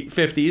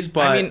 50s,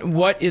 but... I mean,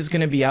 what is going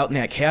to be out in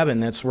that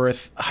cabin that's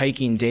worth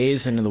hiking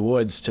days into the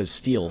woods to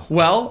steal?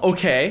 Well,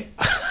 okay.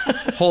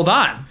 Hold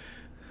on.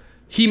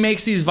 He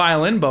makes these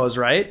violin bows,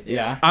 right?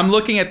 Yeah. I'm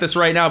looking at this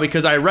right now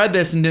because I read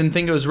this and didn't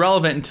think it was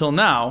relevant until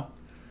now.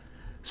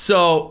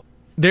 So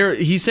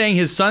he's saying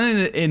his son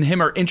and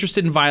him are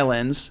interested in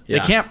violins. Yeah.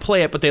 They can't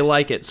play it, but they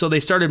like it. So they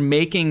started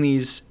making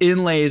these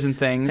inlays and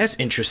things. That's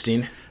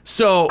interesting.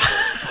 So,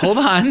 hold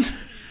on.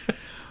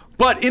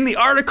 But in the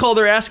article,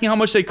 they're asking how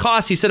much they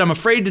cost. He said, I'm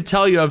afraid to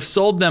tell you I've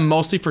sold them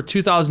mostly for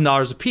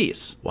 $2,000 a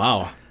piece.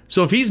 Wow.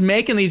 So if he's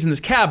making these in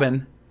this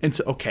cabin, it's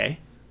okay.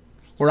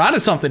 We're onto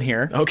something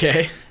here.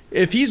 Okay.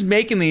 If he's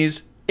making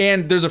these,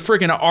 and there's a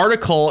freaking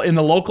article in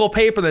the local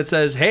paper that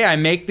says, hey, I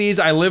make these,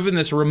 I live in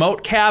this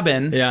remote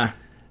cabin. Yeah.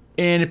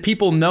 And if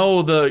people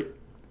know the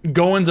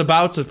goings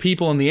abouts of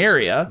people in the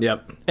area,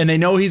 and they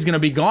know he's going to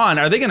be gone,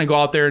 are they going to go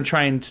out there and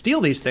try and steal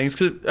these things?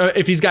 Because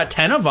if he's got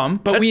 10 of them,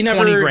 but that's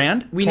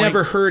 $20,000. We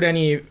never heard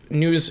any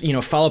news,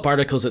 follow-up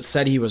articles that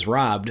said he was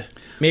robbed.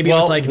 Maybe it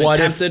was like an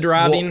attempted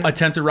robbing.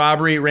 Attempted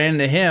robbery ran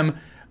into him.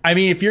 I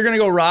mean, if you're going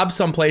to go rob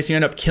someplace, you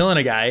end up killing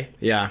a guy.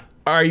 Yeah.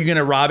 Are you going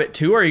to rob it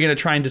too, or are you going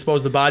to try and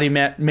dispose the body?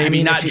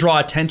 Maybe not draw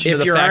attention to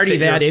the fact that if you're already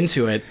that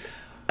into it.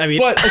 I mean,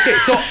 but okay,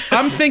 so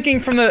I'm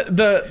thinking from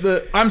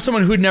the I'm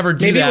someone who'd never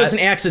do that. Maybe it was an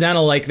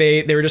accidental, like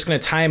they were just going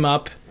to tie him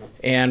up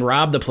and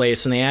rob the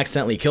place, and they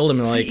accidentally killed him,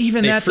 and they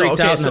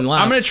freaked out and then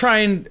left. I'm going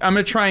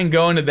to try and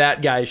go into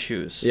that guy's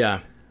shoes.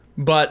 Yeah.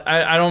 But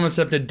I almost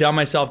have to dumb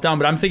myself down.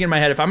 But I'm thinking in my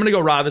head, if I'm going to go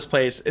rob this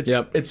place,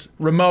 it's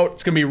remote.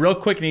 It's going to be real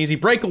quick and easy.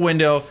 Break a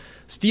window,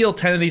 steal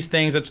 10 of these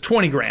things. That's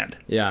 $20,000.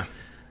 Yeah.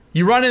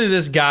 You run into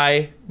this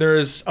guy.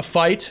 There's a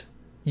fight.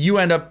 You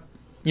end up,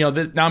 now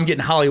I'm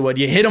getting Hollywood.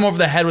 You hit him over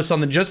the head with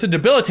something just to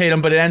debilitate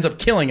him, but it ends up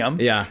killing him.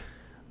 Yeah.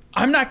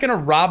 I'm not going to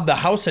rob the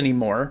house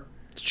anymore.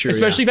 It's true.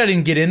 Especially if I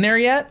didn't get in there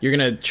yet. You're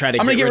going to try to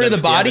I'm going to get rid of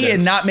the body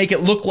and not make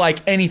it look like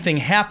anything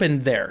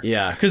happened there.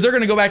 Yeah. Because they're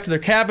going to go back to their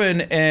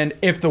cabin, and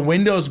if the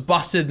window's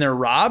busted and they're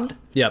robbed,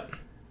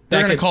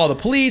 They're going to call the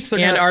police.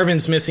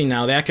 Arvin's missing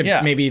now. That could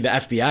maybe the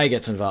FBI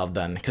gets involved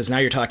then, because now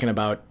you're talking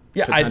about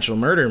potential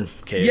murder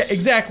case. Yeah,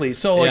 exactly.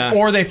 So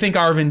or they think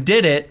Arvin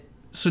did it.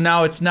 So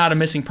now it's not a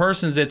missing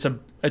persons. It's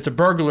a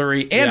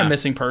burglary and a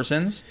missing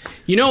persons.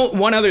 You know,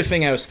 one other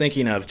thing I was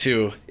thinking of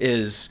too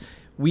is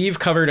we've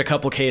covered a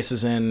couple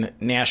cases in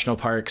national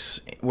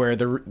parks where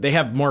they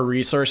have more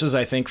resources,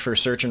 I think, for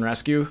search and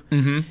rescue.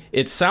 Mm-hmm.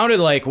 It sounded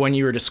like when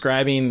you were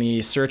describing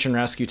the search and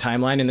rescue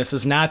timeline, and this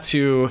is not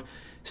to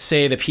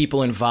say the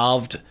people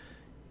involved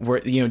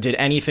did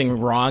anything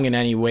wrong in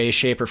any way,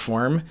 shape, or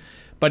form,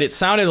 but it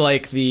sounded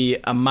like the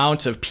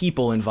amount of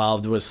people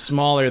involved was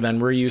smaller than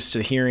we're used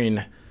to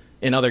hearing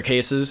in other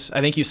cases.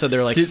 I think you said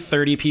there were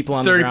 30 people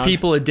on the ground. 30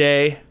 people a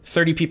day.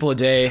 30 people a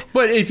day.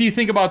 But if you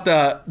think about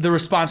the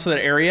response for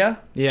that area,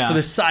 for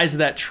the size of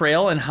that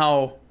trail and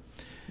how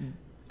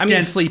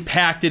densely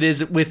packed it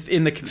is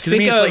within the...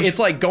 Because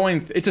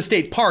it's a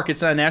state park,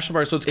 it's not a national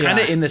park, so it's kind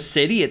of in the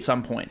city at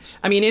some points.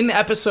 I mean, in the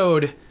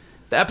episode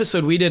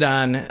we did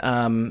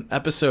on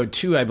episode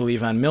 2, I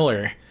believe, on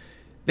Miller,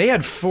 they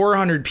had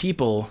 400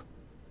 people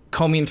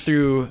combing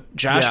through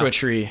Joshua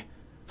Tree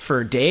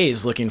for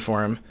days looking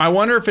for him. I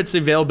wonder if it's the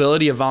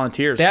availability of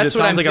volunteers. That's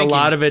what I'm thinking. It sounds like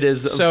a lot of it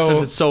is,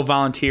 since it's so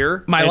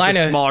volunteer, it's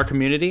a smaller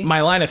community. My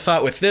line of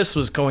thought with this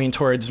was going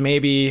towards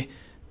maybe,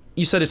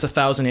 you said it's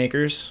 1,000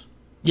 acres?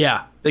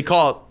 Yeah, they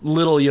call it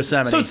Little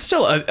Yosemite. So it's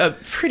still a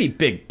pretty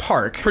big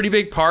park. Pretty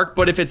big park,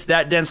 but if it's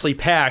that densely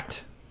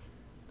packed,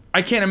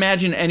 I can't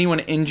imagine anyone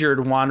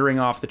injured wandering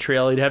off the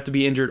trail. You'd have to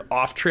be injured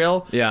off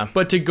trail. Yeah.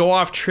 But to go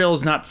off trail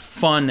is not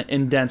fun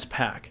in dense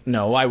pack.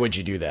 No, why would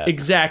you do that?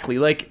 Exactly.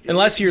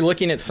 Unless you're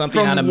looking at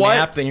something on a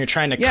map, then you're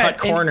trying to cut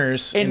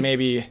corners and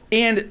maybe...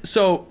 And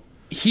so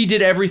he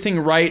did everything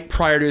right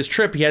prior to his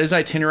trip. He had his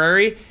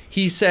itinerary.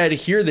 He said,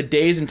 here are the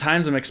days and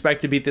times I'm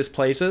expected to be at these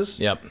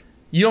places. Yep.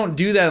 You don't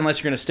do that unless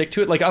you're going to stick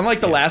to it.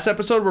 Unlike the last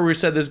episode where we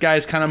said this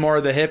guy's kind of more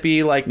of the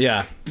hippie,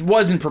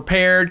 wasn't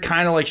prepared,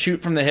 kind of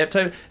shoot from the hip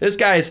type. This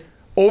guy's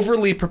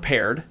overly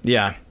prepared.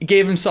 Yeah.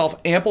 Gave himself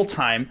ample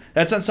time.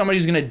 That's not somebody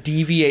who's going to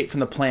deviate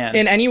from the plan.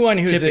 And anyone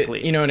who's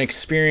an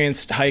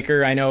experienced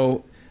hiker, I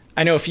know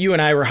if you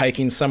and I were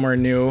hiking somewhere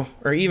new,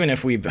 or even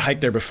if we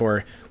hiked there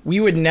before, we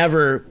would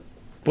never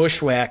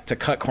bushwhack to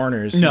cut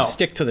corners. No. You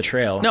stick to the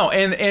trail. No,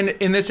 and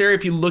in this area,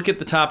 if you look at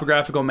the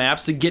topographical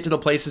maps to get to the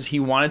places he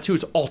wanted to,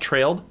 it's all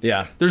trailed.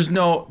 Yeah. There's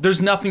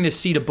nothing to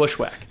see to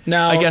bushwhack.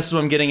 Now, I guess is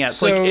what I'm getting at.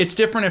 So, it's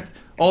different if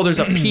there's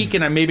a peak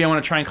and maybe I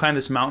want to try and climb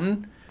this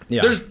mountain.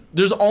 Yeah.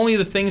 There's only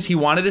the things he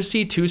wanted to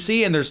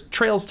see, and there's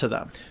trails to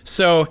them.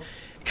 So,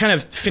 kind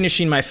of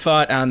finishing my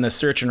thought on the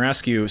search and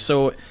rescue.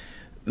 So,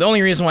 the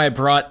only reason why I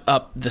brought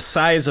up the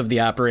size of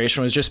the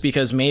operation was just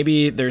because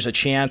maybe there's a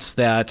chance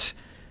that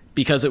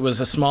because it was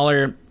a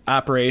smaller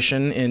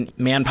operation in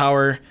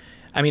manpower,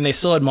 I mean, they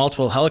still had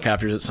multiple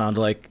helicopters, it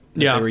sounded like,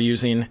 that they were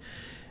using.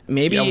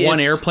 Maybe one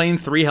airplane,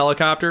 3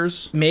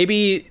 helicopters.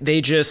 Maybe they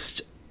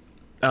just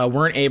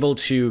weren't able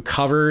to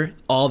cover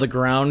all the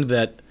ground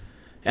that...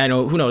 I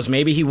know, who knows,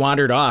 maybe he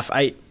wandered off.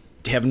 I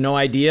have no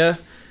idea.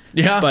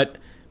 Yeah. But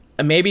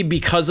maybe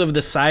because of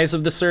the size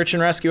of the search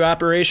and rescue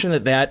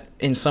operation that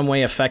in some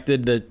way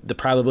affected the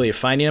probability of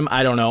finding him.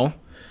 I don't know.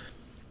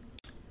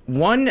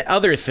 One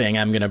other thing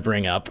I'm going to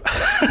bring up.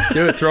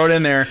 Do it, throw it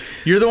in there.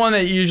 You're the one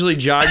that usually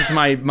jogs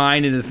my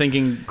mind into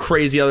thinking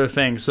crazy other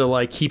things,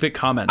 so keep it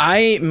coming.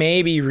 I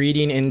may be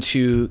reading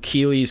into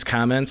Keely's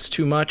comments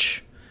too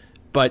much,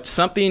 but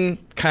something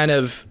kind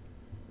of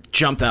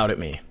jumped out at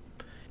me.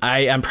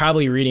 I'm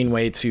probably reading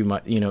way too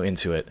much,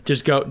 into it.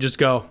 Just go.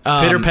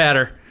 Pitter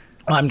patter.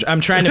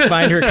 I'm trying to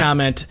find her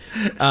comment,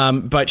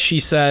 but she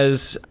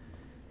says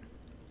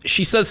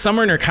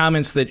somewhere in her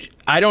comments that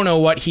I don't know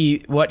what he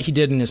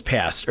did in his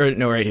past. Or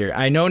no, right here.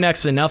 I know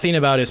next to nothing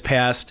about his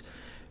past,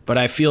 but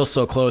I feel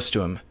so close to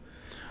him.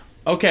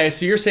 Okay,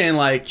 so you're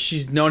saying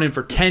she's known him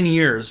for 10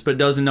 years, but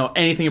doesn't know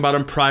anything about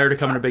him prior to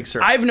coming to Big Sur.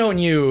 I've known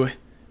you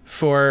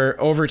for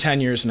over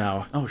 10 years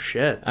now. Oh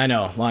shit! I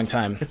know, long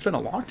time. It's been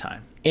a long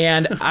time.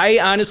 And I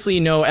honestly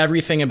know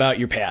everything about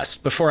your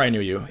past before I knew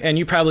you. And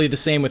you probably the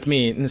same with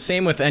me. And the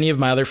same with any of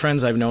my other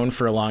friends I've known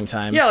for a long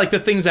time. Yeah, the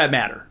things that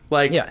matter.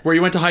 Where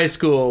you went to high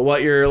school,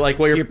 I met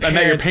your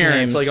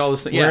parents, names, all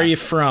this thing. Where are you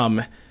from?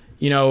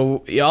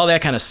 All that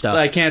kind of stuff.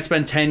 I can't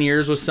spend 10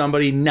 years with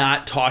somebody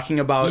not talking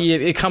about...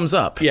 It comes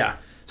up. Yeah.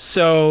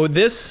 So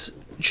this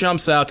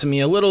jumps out to me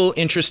a little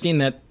interesting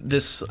that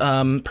this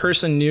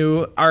person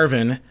knew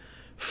Arvin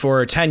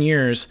for 10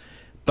 years,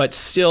 but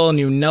still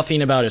knew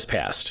nothing about his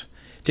past.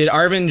 Did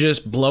Arvin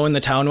just blow in the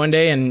town one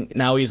day and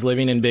now he's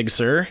living in Big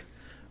Sur?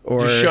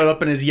 Or just showed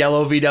up in his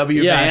yellow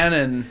VW van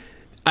and...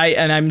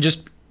 I'm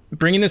just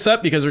bringing this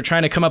up because we're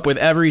trying to come up with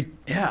every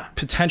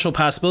potential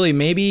possibility.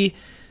 Maybe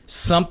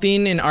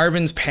something in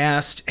Arvin's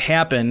past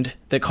happened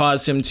that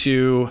caused him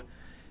to...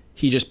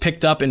 He just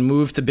picked up and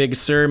moved to Big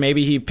Sur.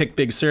 Maybe he picked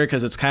Big Sur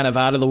because it's kind of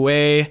out of the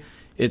way.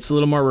 It's a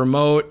little more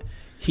remote.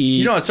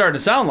 You know what it's starting to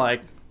sound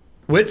like?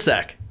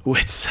 Witsec.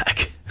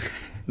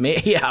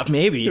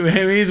 Maybe.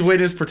 Maybe he's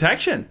witness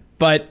protection.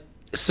 But,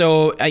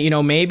 so,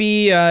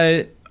 maybe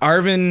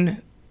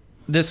Arvin,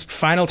 this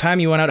final time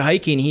he went out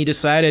hiking, he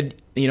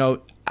decided,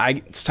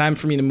 it's time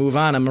for me to move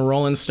on. I'm a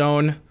Rolling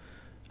Stone.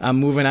 I'm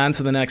moving on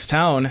to the next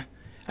town.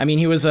 I mean,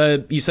 you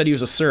said he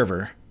was a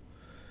server.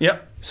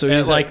 Yep. So he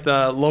was like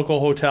the local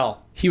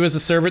hotel. He was a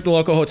server at the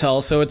local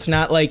hotel. So it's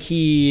not like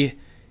he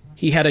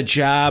had a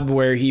job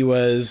where he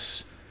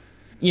was,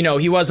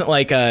 he wasn't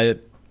like a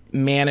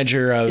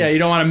manager of. Yeah, you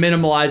don't want to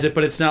minimalize it,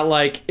 but it's not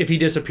like if he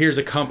disappears,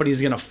 a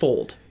company's going to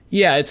fold.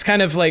 Yeah, it's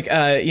kind of like,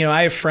 I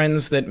have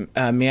friends that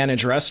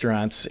manage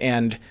restaurants,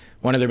 and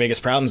one of their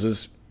biggest problems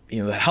is,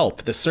 the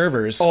help, the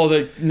servers. Oh,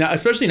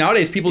 especially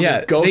nowadays, people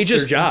just ghost their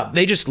job.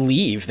 They just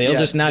leave. They'll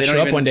just not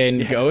show up one day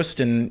and ghost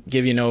and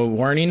give you no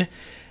warning.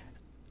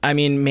 I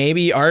mean,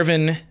 maybe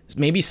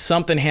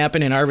something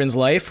happened in Arvin's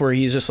life where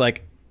he's just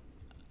like,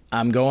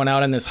 I'm going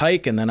out on this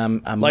hike, and then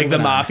I'm like the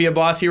mafia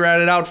boss he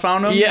ratted out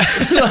found him.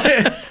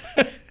 Yeah.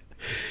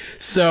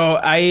 So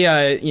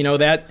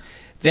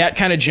that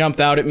kind of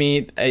jumped out at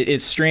me.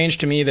 It's strange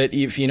to me that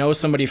if you know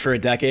somebody for a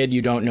decade,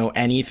 you don't know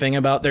anything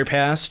about their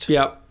past.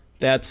 Yep.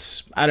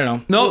 That's, I don't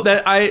know. No,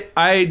 that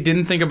I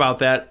didn't think about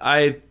that.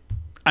 I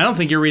don't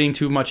think you're reading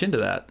too much into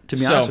that, to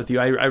be honest with you.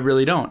 I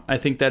really don't. I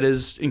think that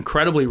is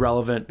incredibly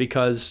relevant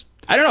because...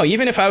 I don't know.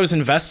 Even if I was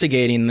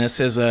investigating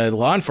this as a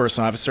law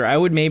enforcement officer, I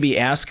would maybe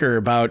ask her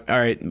about, all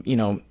right, do you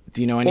know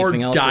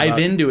anything else? Or dive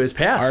into his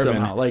past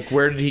somehow. Like,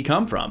 where did he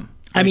come from?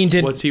 I mean,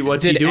 what's he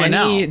doing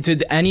now?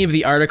 Did any of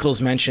the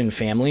articles mention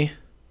family?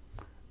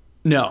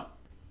 No.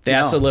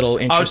 That's a little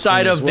interesting.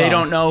 Outside of they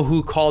don't know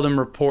who called him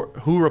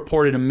who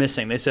reported him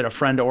missing. They said a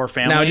friend or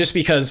family. Now, just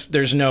because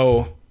there's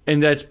no,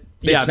 and that's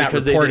it's not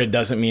reported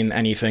doesn't mean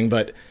anything.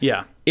 But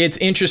yeah, it's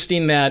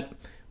interesting that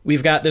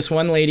we've got this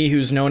one lady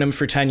who's known him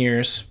for 10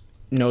 years,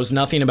 knows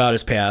nothing about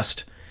his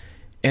past,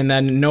 and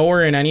then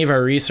nowhere in any of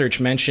our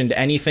research mentioned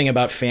anything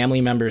about family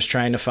members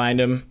trying to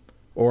find him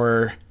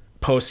or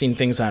posting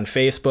things on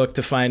Facebook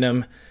to find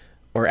him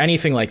or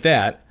anything like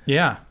that.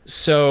 Yeah.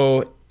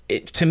 So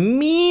to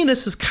me,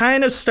 this is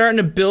kind of starting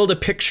to build a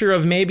picture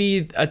of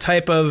maybe a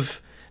type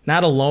of,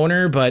 not a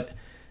loner, but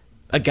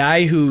a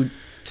guy who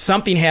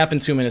something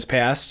happened to him in his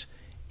past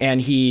and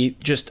he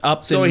just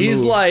upped and moved. So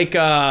he's like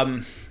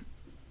an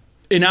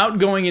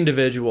outgoing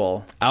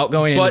individual.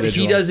 But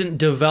he doesn't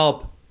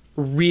develop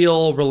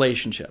real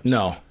relationships.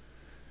 No.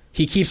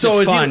 He keeps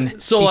it fun.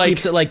 He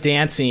keeps it like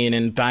dancing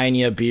and buying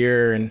you a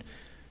beer,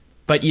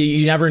 but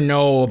you never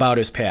know about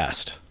his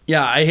past.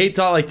 Yeah, I hate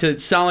to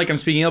sound like I'm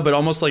speaking ill, but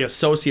almost like a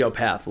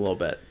sociopath a little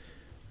bit.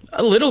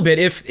 A little bit.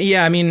 I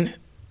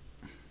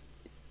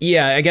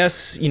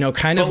guess,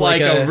 kind of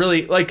like a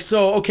really,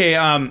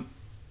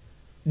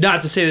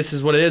 not to say this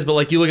is what it is, but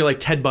like you look at like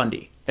Ted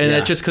Bundy, and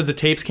that's just because the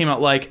tapes came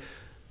out, like,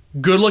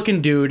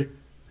 good-looking dude,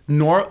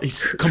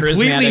 he's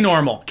completely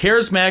normal,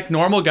 charismatic,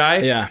 normal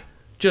guy,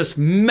 just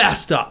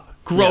messed up,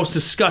 gross,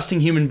 disgusting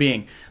human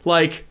being.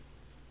 Like,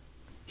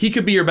 he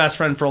could be your best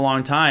friend for a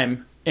long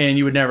time, and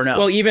you would never know.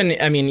 Well,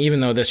 even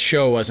though this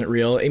show wasn't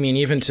real,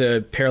 even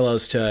to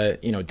parallels to,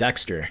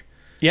 Dexter.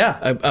 Yeah.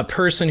 A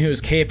person who's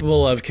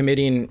capable of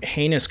committing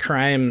heinous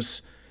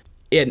crimes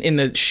in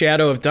the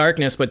shadow of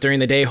darkness, but during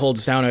the day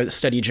holds down a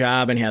steady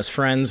job and has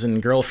friends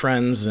and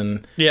girlfriends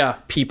and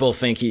people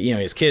think he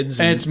has kids.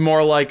 And it's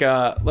more like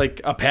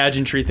a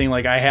pageantry thing,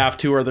 like I have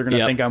to or they're going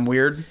to think I'm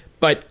weird.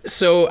 But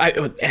so,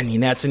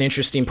 that's an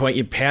interesting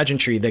point.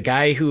 Pageantry, the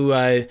guy who...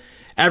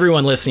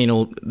 everyone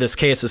listening, this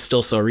case is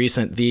still so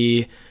recent.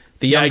 The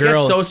young girl. I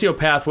guess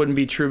sociopath wouldn't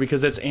be true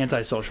because that's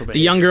antisocial behavior.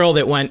 The young girl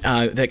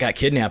that got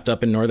kidnapped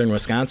up in northern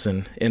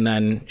Wisconsin, and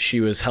then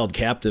she was held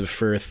captive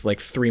for like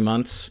 3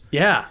 months.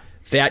 Yeah,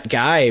 that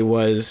guy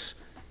was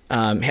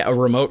a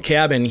remote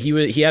cabin.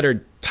 He had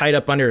her tied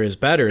up under his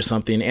bed or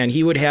something, and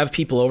he would have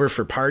people over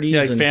for parties. Yeah,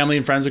 like family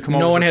and friends would come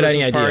over. No one had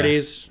any idea.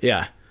 Parties.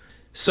 Yeah.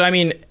 So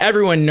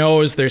everyone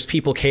knows there's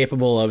people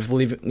capable of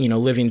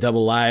living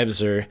double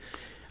lives or.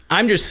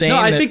 I'm just saying. No,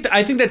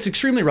 I think that's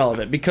extremely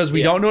relevant because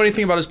we don't know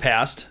anything about his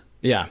past.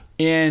 Yeah.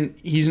 And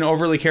he's an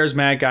overly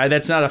charismatic guy.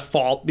 That's not a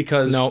fault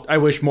because I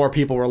wish more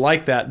people were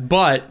like that.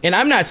 And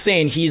I'm not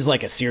saying he's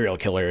like a serial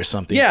killer or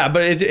something. Yeah,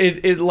 but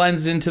it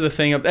lends into the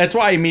thing of that's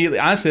why I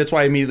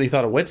immediately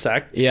thought of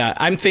Witsec. Yeah,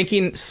 I'm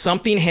thinking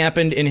something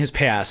happened in his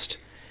past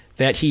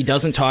that he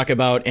doesn't talk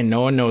about and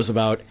no one knows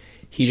about.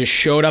 He just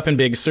showed up in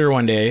Big Sur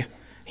one day.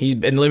 He's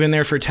been living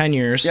there for 10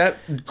 years. Yep.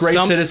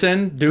 Great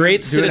citizen.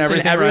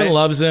 Everyone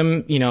loves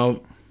him.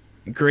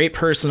 Great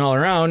person all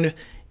around.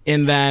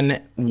 And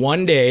then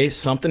one day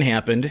something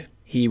happened.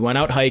 He went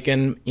out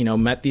hiking,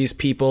 met these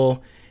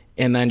people,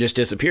 and then just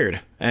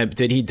disappeared.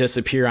 Did he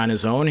disappear on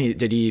his own?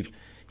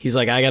 He's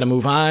like, I got to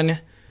move on.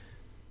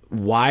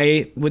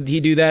 Why would he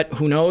do that?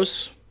 Who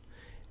knows?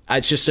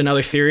 It's just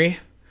another theory.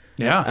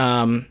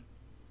 Yeah.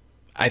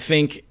 I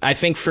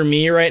think for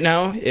me right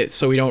now,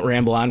 so we don't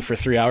ramble on for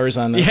 3 hours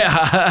on this.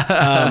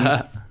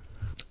 Yeah.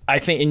 I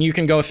think, and you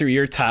can go through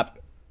your top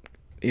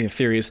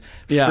theories.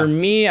 Yeah. For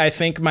me, I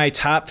think my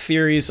top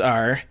theories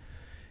are,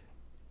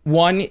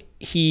 one,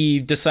 he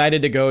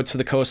decided to go to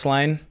the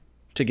coastline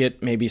to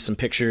get maybe some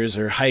pictures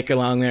or hike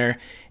along there,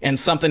 and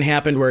something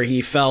happened where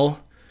he fell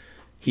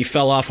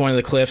off one of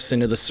the cliffs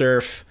into the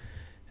surf.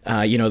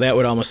 that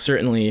would almost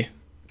certainly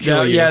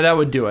kill you. Yeah, that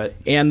would do it.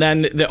 And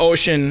then the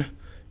ocean,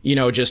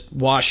 just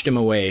washed him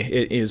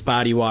away. His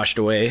body washed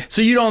away.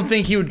 So you don't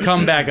think he would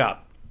come back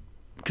up?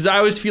 Because I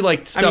always feel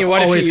like stuff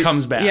always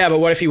comes back. Yeah, but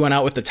what if he went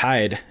out with the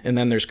tide and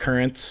then there's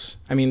currents?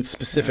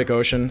 Pacific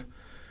Ocean.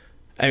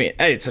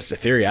 It's just a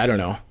theory. I don't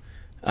know.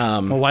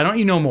 Well, why don't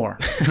you know more?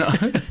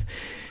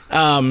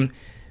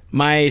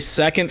 My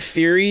second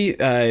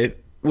theory,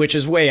 which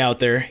is way out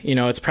there,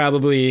 it's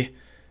probably,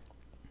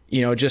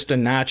 just a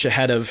notch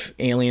ahead of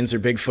aliens or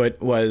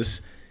Bigfoot,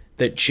 was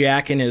that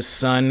Jack and his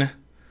son,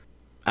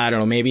 I don't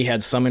know, maybe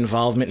had some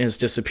involvement in his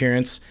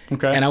disappearance.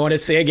 Okay. And I want to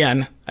say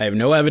again, I have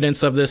no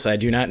evidence of this. I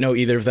do not know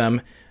either of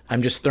them.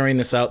 I'm just throwing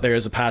this out there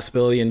as a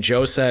possibility. And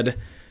Joe said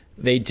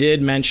they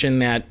did mention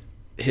that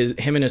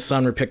him and his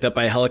son were picked up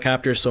by a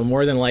helicopter. So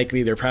more than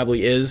likely, there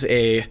probably is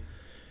a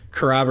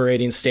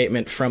corroborating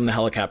statement from the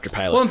helicopter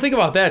pilot. Well, and think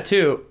about that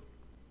too.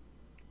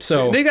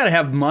 So they got to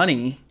have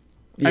money.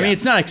 Yeah.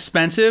 It's not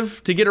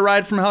expensive to get a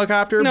ride from a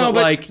helicopter,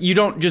 but you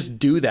don't just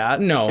do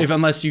that. No.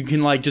 Unless you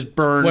can just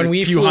burn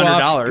a few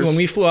 $100. When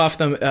we flew off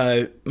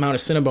the Mount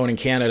Assiniboine in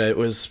Canada, it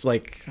was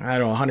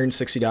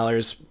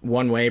 $160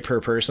 one way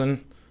per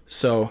person.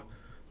 So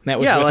that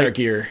was with our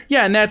gear.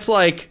 Yeah, and that's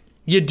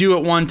you do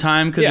it one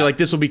time because you're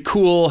this will be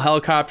cool,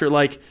 helicopter.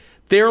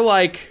 They're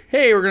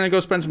hey, we're going to go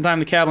spend some time in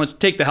the cabin. Let's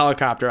take the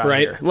helicopter out of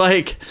here.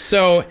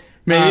 So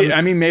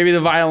maybe, maybe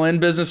the violin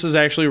business is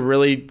actually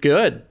really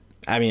good.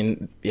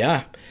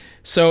 Yeah.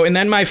 So, and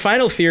then my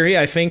final theory,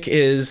 I think,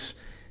 is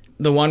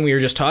the one we were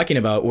just talking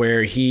about,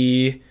 where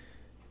he,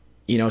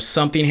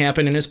 something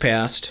happened in his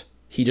past.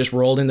 He just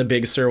rolled into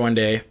Big Sur one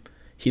day.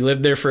 He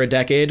lived there for a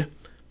decade.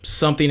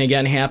 Something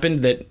again happened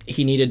that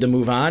he needed to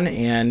move on.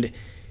 And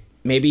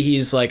maybe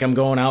he's I'm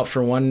going out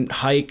for one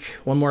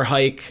more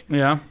hike.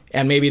 Yeah.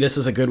 And maybe this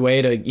is a good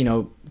way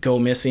to, go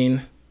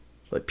missing.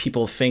 Let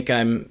people think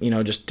I'm,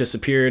 just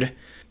disappeared.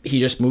 He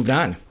just moved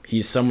on.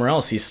 He's somewhere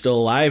else. He's still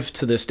alive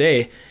to this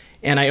day.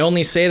 And I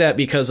only say that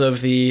because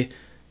of the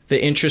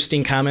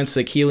interesting comments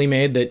that Keely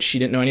made, that she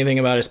didn't know anything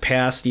about his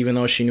past, even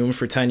though she knew him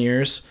for 10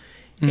 years.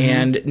 Mm-hmm.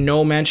 And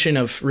no mention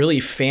of really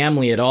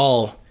family at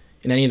all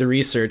in any of the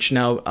research.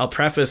 Now, I'll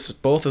preface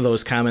both of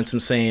those comments in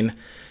saying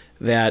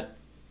that,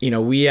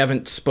 we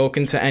haven't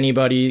spoken to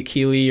anybody,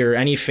 Keely, or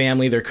any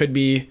family. There could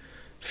be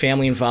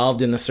family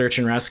involved in the search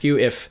and rescue.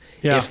 If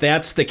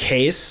that's the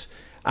case,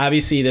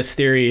 obviously this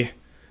theory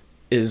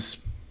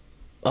is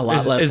a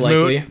lot less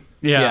likely. Moot.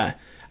 Yeah.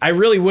 I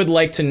really would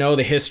like to know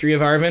the history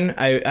of Arvin.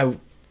 I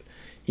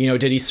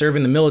did he serve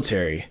in the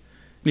military?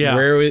 Yeah.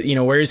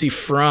 Where is he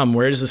from?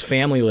 Where does his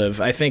family live?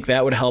 I think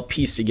that would help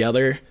piece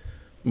together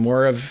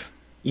more of,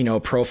 a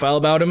profile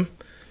about him.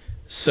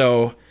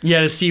 So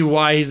to see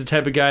why he's the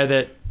type of guy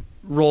that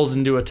rolls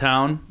into a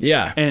town.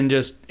 Yeah. And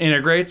just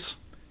integrates.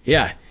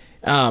 Yeah.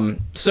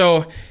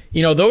 So,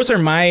 those are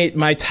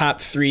my top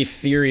 3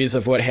 theories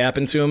of what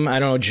happened to him. I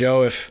don't know,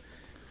 Joe,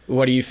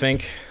 what do you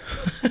think?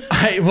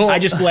 I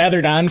just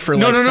blathered on for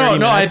 30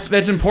 minutes.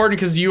 That's important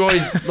because you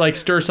always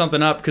stir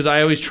something up, because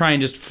I always try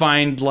and just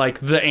find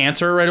the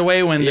answer right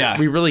away when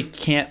we really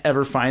can't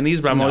ever find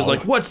these, but I'm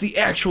always what's the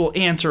actual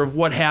answer of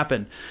what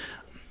happened?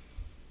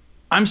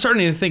 I'm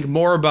starting to think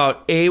more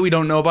about we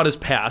don't know about his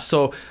past,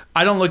 so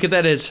I don't look at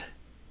that as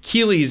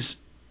Keely's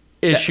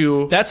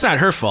issue. That's not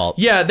her fault.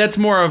 Yeah, that's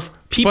more of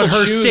people. But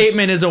her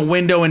statement is a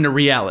window into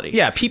reality.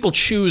 Yeah, people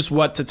choose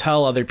what to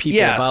tell other people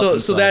about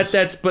themselves. So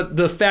that's but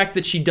the fact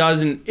that she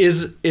doesn't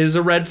is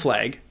a red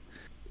flag.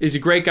 Is a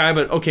great guy,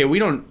 but okay, we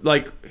don't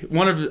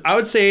I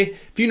would say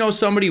if you know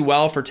somebody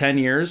well for 10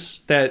 years,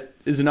 that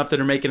is enough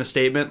that are making a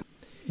statement.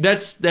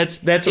 That's a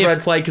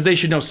red flag, because they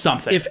should know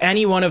something. If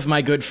any one of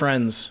my good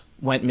friends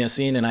went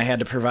missing and I had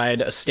to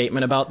provide a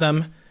statement about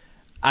them,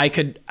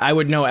 I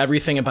would know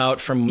everything about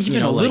from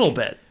even a little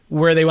bit.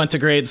 Where they went to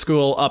grade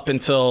school up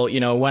until,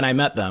 when I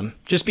met them.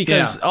 Just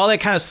because all that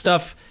kind of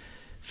stuff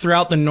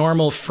throughout the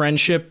normal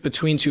friendship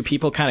between two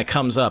people kind of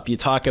comes up. You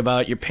talk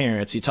about your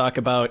parents, you talk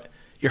about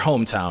your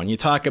hometown, you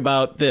talk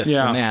about this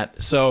and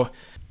that. So,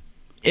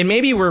 and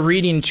maybe we're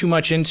reading too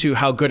much into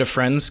how good of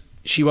friends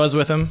she was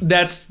with him.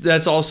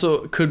 That's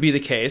also could be the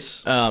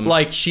case.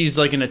 She's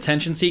an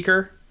attention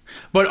seeker.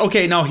 But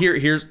okay, now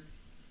here's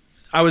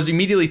I was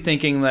immediately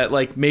thinking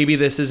that maybe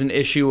this is an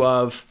issue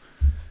of,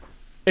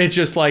 it's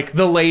just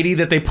the lady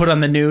that they put on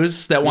the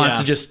news that wants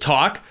to just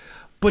talk,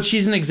 but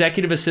she's an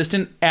executive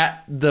assistant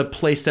at the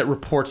place that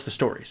reports the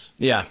stories.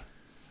 Yeah.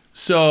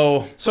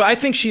 So I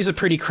think she's a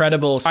pretty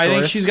credible source. I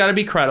think she's got to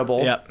be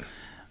credible. Yep.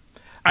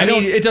 I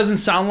mean, it doesn't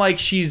sound like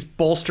she's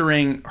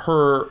bolstering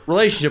her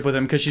relationship with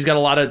him, because she's got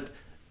a lot of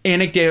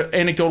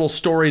anecdotal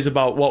stories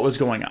about what was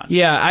going on.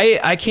 Yeah,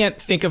 I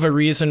can't think of a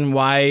reason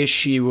why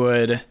she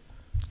would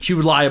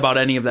lie about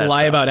any of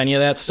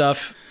that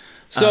stuff.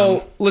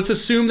 So let's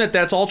assume that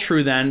that's all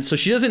true then. So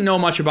she doesn't know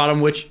much about him,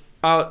 which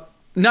not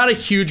a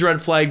huge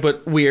red flag,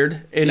 but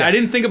weird. And I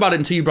didn't think about it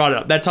until you brought it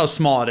up. That's how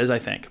small it is, I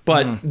think.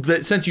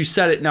 But since you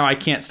said it, now I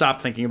can't stop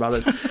thinking about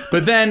it.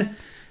 But then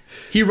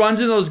he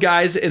runs into those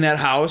guys in that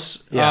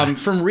house.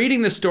 From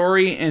reading the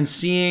story and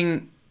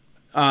seeing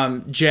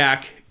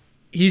Jack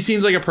he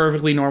seems like a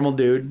perfectly normal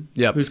dude.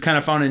 Yep. Who's kind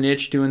of found a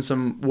niche doing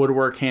some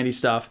woodwork, handy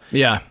stuff.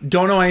 Yeah.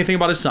 Don't know anything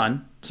about his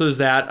son. So there's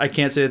that. I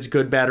can't say it's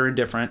good, bad, or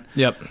indifferent.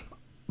 Yep.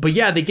 But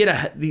yeah,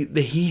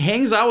 he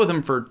hangs out with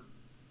him for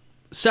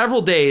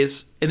several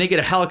days, and they get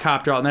a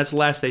helicopter out, and that's the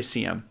last they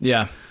see him.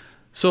 Yeah.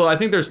 So I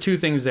think there's two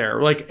things there.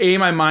 Like,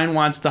 my mind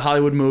wants the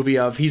Hollywood movie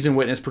of he's in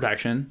witness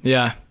protection.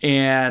 Yeah.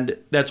 And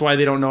that's why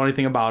they don't know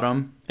anything about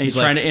him. And he's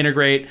trying to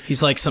integrate.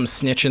 He's like some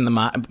snitch in the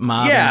mob.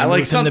 Yeah,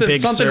 like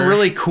something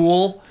really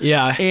cool.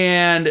 Yeah.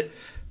 And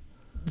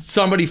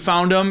somebody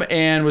found him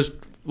and was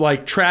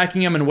like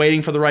tracking him and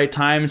waiting for the right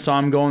time, and saw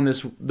him go in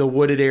the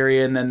wooded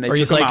area, and then they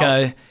took him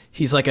out.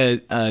 He's like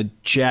a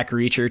Jack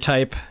Reacher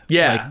type.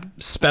 Yeah. Like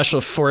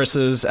special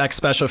forces,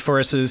 ex-special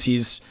forces.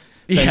 He's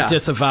been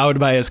disavowed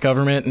by his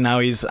government, and now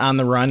he's on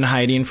the run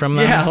hiding from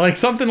them. Yeah, like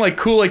something like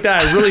cool like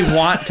that. I really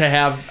want to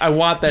have. I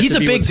want that. He's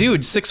a big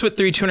dude,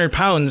 6'3", 200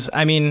 pounds.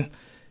 I mean,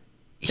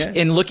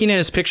 in looking at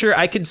his picture,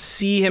 I could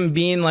see him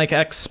being like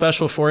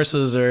ex-special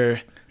forces or.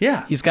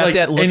 Yeah, he's got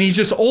that look. And he's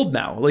just old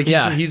now. Like,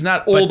 he's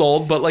not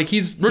old, but like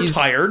he's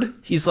retired.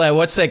 He's like,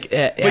 what's that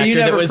actor? But you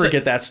never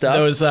forget that stuff.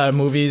 Those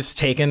movies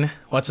Taken.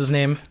 What's his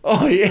name?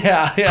 Oh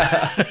yeah.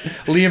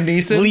 Liam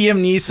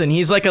Neeson.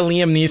 He's like a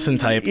Liam Neeson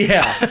type.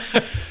 Yeah.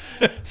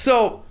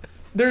 So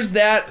there's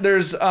that.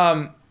 There's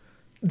then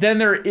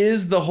there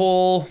is the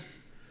whole.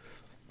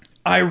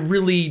 I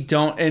really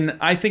don't, and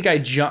I think I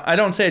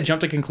don't say I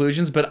jump to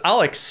conclusions, but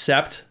I'll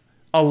accept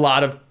a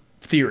lot of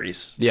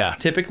theories. Yeah.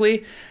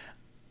 Typically.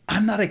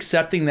 I'm not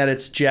accepting that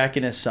it's Jack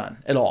and his son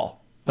at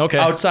all. Okay.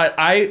 Outside,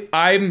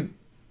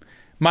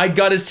 my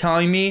gut is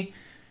telling me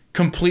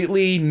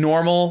completely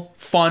normal,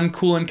 fun,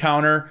 cool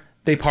encounter.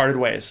 They parted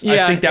ways.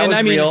 Yeah, I think that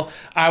was real.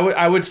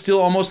 I would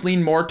still almost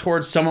lean more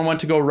towards someone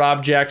went to go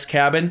rob Jack's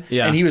cabin,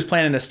 and he was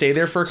planning to stay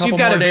there for a couple more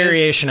days. So you've got a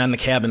variation on the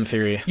cabin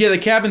theory. Yeah, the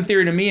cabin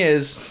theory to me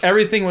is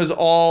everything was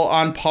all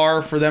on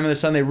par for them and their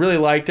son. They really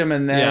liked him,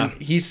 and then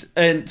he's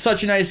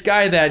such a nice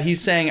guy that he's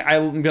saying,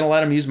 I'm going to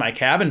let him use my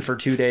cabin for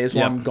 2 days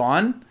while I'm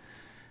gone.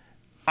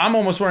 I'm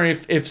almost wondering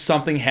if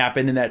something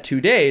happened in that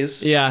 2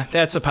 days. Yeah,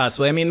 that's a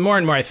possibility. I mean, more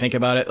and more I think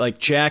about it, like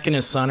Jack and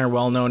his son are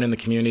well known in the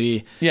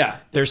community. Yeah.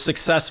 They're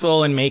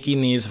successful in making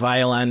these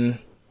violin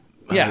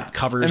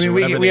covers. I mean,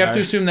 or whatever we have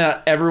to assume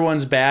that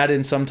everyone's bad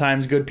and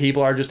sometimes good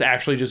people are just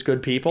actually just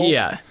good people.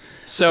 Yeah.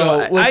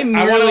 So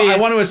I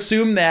want to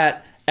assume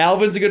that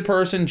Alvin's a good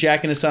person,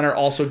 Jack and his son are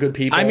also good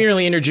people. I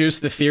merely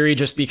introduced the theory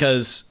just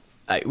because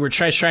we're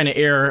trying to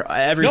air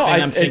everything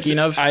I'm thinking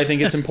of. I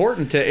think it's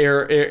important to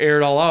air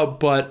it all out,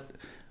 but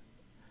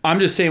I'm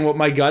just saying what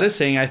my gut is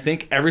saying. I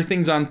think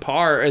everything's on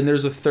par, and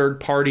there's a third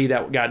party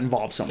that got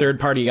involved somewhere. Third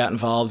party got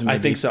involved. I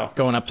think so.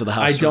 Going up to the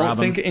house. I don't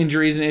think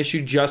injury is an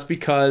issue just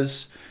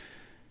because.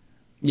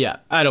 Yeah,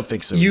 I don't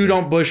think so. You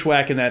don't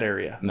bushwhack in that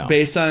area. No.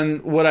 Based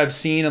on what I've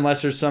seen,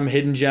 unless there's some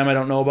hidden gem I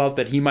don't know about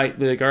that he might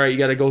be like, all right, you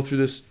got to go through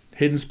this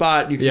hidden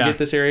spot. You can get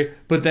this area.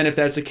 But then if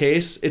that's the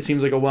case, it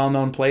seems like a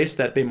well-known place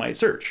that they might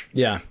search.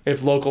 Yeah.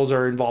 If locals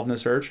are involved in the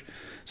search.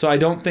 So I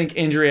don't think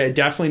injury. I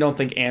definitely don't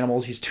think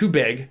animals. He's too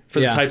big for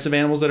the types of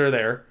animals that are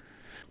there.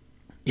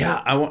 Yeah,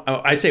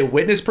 I say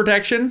witness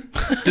protection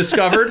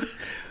discovered,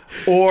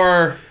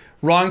 or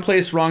wrong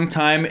place, wrong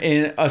time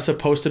in a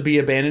supposed to be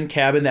abandoned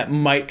cabin that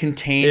might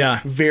contain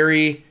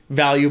very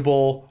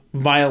valuable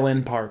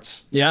violin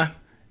parts. Yeah,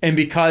 and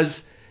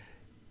because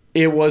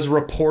it was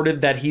reported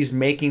that he's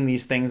making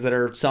these things that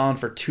are selling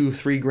for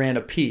 $2-3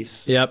 a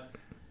piece. Yep,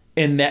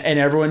 and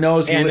everyone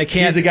knows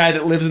he's the guy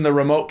that lives in the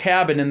remote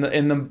cabin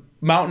in the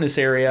mountainous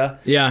area.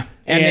 Yeah.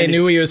 And they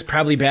knew he was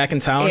probably back in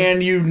town.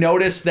 And you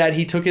notice that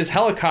he took his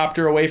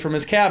helicopter away from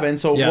his cabin.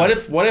 So what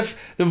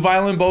if the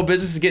violin bow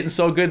business is getting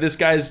so good, this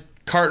guy's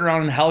carting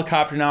around in a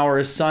helicopter now, or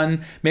his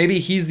son, maybe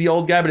he's the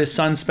old guy, but his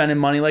son's spending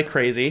money like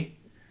crazy.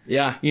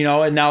 Yeah. You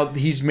know, and now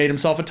he's made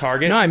himself a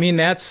target. No, I mean,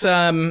 that's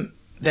an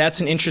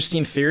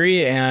interesting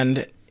theory,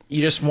 and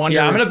you just wonder.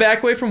 Yeah, I'm going to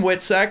back away from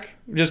WITSEC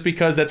just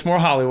because that's more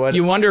Hollywood.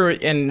 You wonder,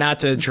 and not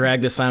to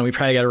drag this on, we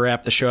probably got to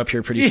wrap the show up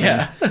here pretty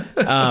soon.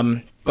 Yeah.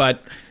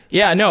 But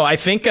yeah, no, I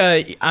think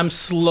I'm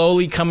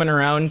slowly coming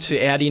around to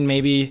adding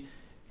maybe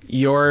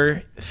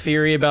your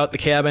theory about the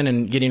cabin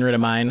and getting rid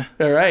of mine.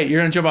 All right,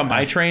 you're gonna jump on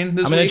my train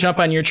this week? I'm gonna jump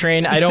on your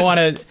train. I don't want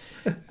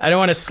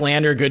to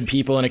slander good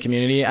people in a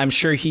community. I'm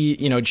sure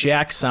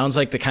Jack sounds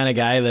like the kind of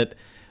guy that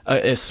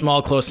a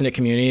small, close-knit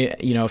community,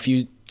 if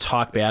you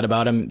talk bad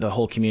about him, the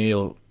whole community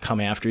will come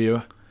after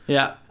you.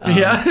 Yeah.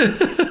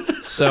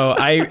 So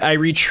I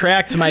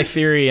retract my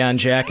theory on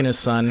Jack and his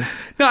son.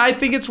 No, I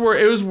think it's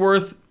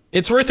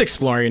worth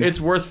exploring.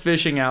 It's worth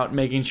fishing out,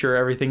 making sure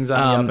everything's on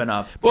the up and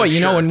up. Boy,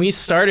 when we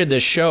started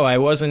this show, I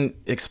wasn't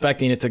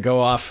expecting it to go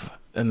off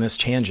in this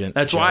tangent.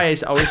 That's why I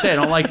always say I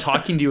don't like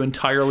talking to you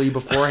entirely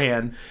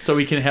beforehand, so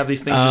we can have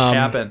these things just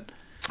happen.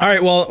 All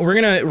right, well, we're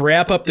gonna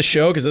wrap up the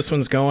show because this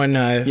one's going.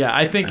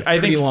 I think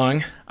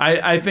long.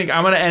 I think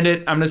I'm gonna end it.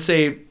 I'm gonna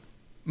say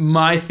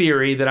my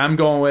theory that I'm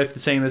going with,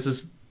 saying this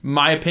is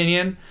my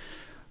opinion.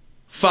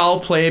 Foul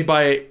play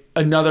by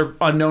another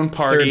unknown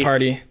party. Third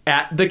party.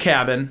 At the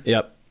cabin.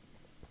 Yep.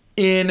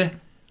 In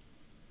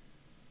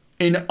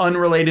an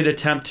unrelated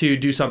attempt to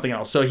do something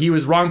else. So he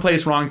was wrong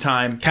place, wrong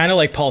time. Kind of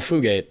like Paul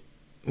Fugate,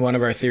 one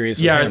of our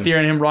theories. Yeah, our theory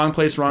on him: wrong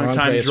place, wrong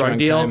time, drug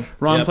deal.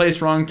 Wrong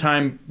place, wrong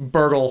time,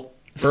 burgle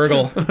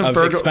of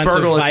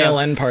expensive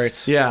violin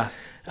parts. Yeah.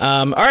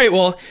 All right.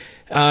 Well,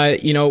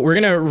 we're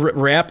gonna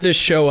wrap this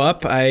show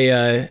up.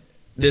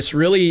 This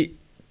really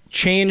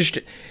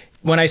changed.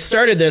 When I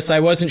started this, I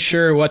wasn't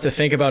sure what to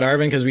think about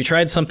Arvin because we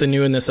tried something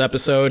new in this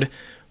episode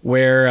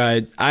where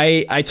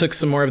I took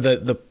some more of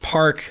the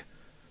park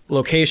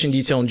location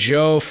detail and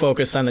Joe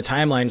focused on the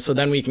timeline. So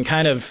then we can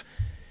kind of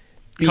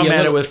come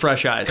at it with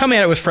fresh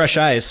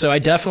eyes. So I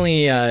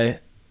definitely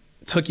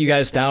took you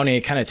guys down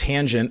a kind of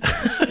tangent.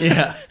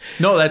 Yeah.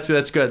 No, that's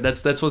good.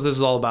 That's what this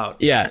is all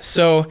about. Yeah.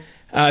 So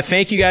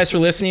thank you guys for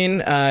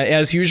listening.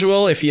 As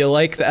usual, if you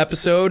like the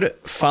episode,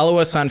 follow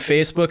us on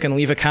Facebook and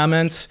leave a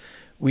comment.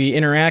 We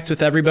interact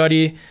with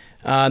everybody.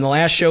 In the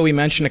last show, we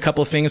mentioned a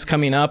couple of things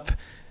coming up.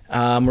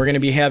 We're going to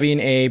be having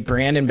a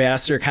brand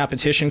ambassador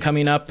competition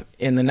coming up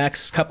in the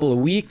next couple of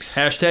weeks.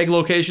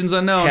 #locations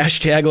unknown.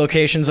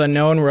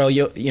 Where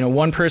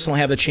one person will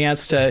have the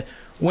chance to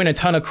win a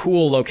ton of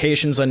cool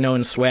locations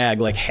unknown swag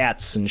like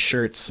hats and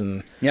shirts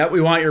and. Yeah, we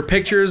want your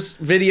pictures,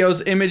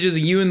 videos, images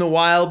of you in the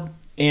wild.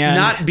 And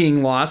not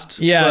being lost.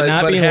 Yeah,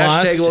 not being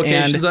lost.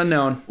 #locations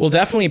unknown. We'll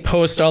definitely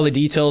post all the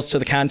details to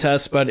the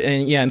contest. But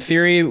in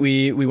theory,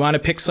 we want to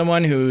pick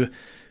someone who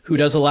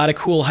does a lot of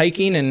cool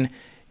hiking and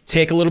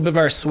take a little bit of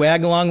our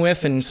swag along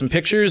with and some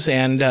pictures,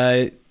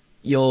 and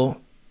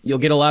you'll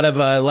get a lot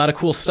of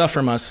cool stuff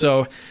from us.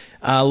 So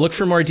look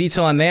for more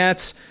detail on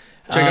that.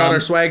 Check out our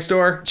swag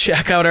store.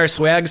 Check out our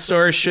swag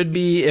store. Should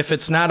be, if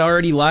it's not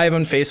already live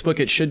on Facebook,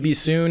 it should be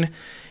soon.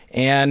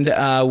 And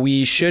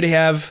we should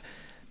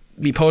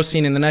be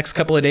posting in the next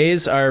couple of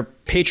days our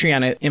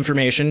Patreon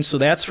information. So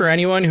that's for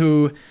anyone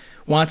who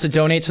wants to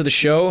donate to the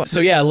show. So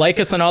yeah, like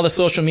us on all the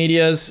social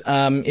medias.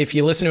 If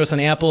you listen to us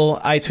on Apple,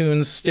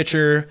 iTunes,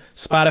 Stitcher,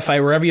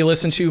 Spotify, wherever you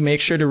listen to, make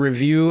sure to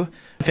review.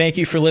 Thank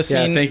you for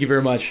listening. Yeah, thank you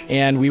very much.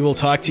 And we will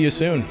talk to you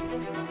soon.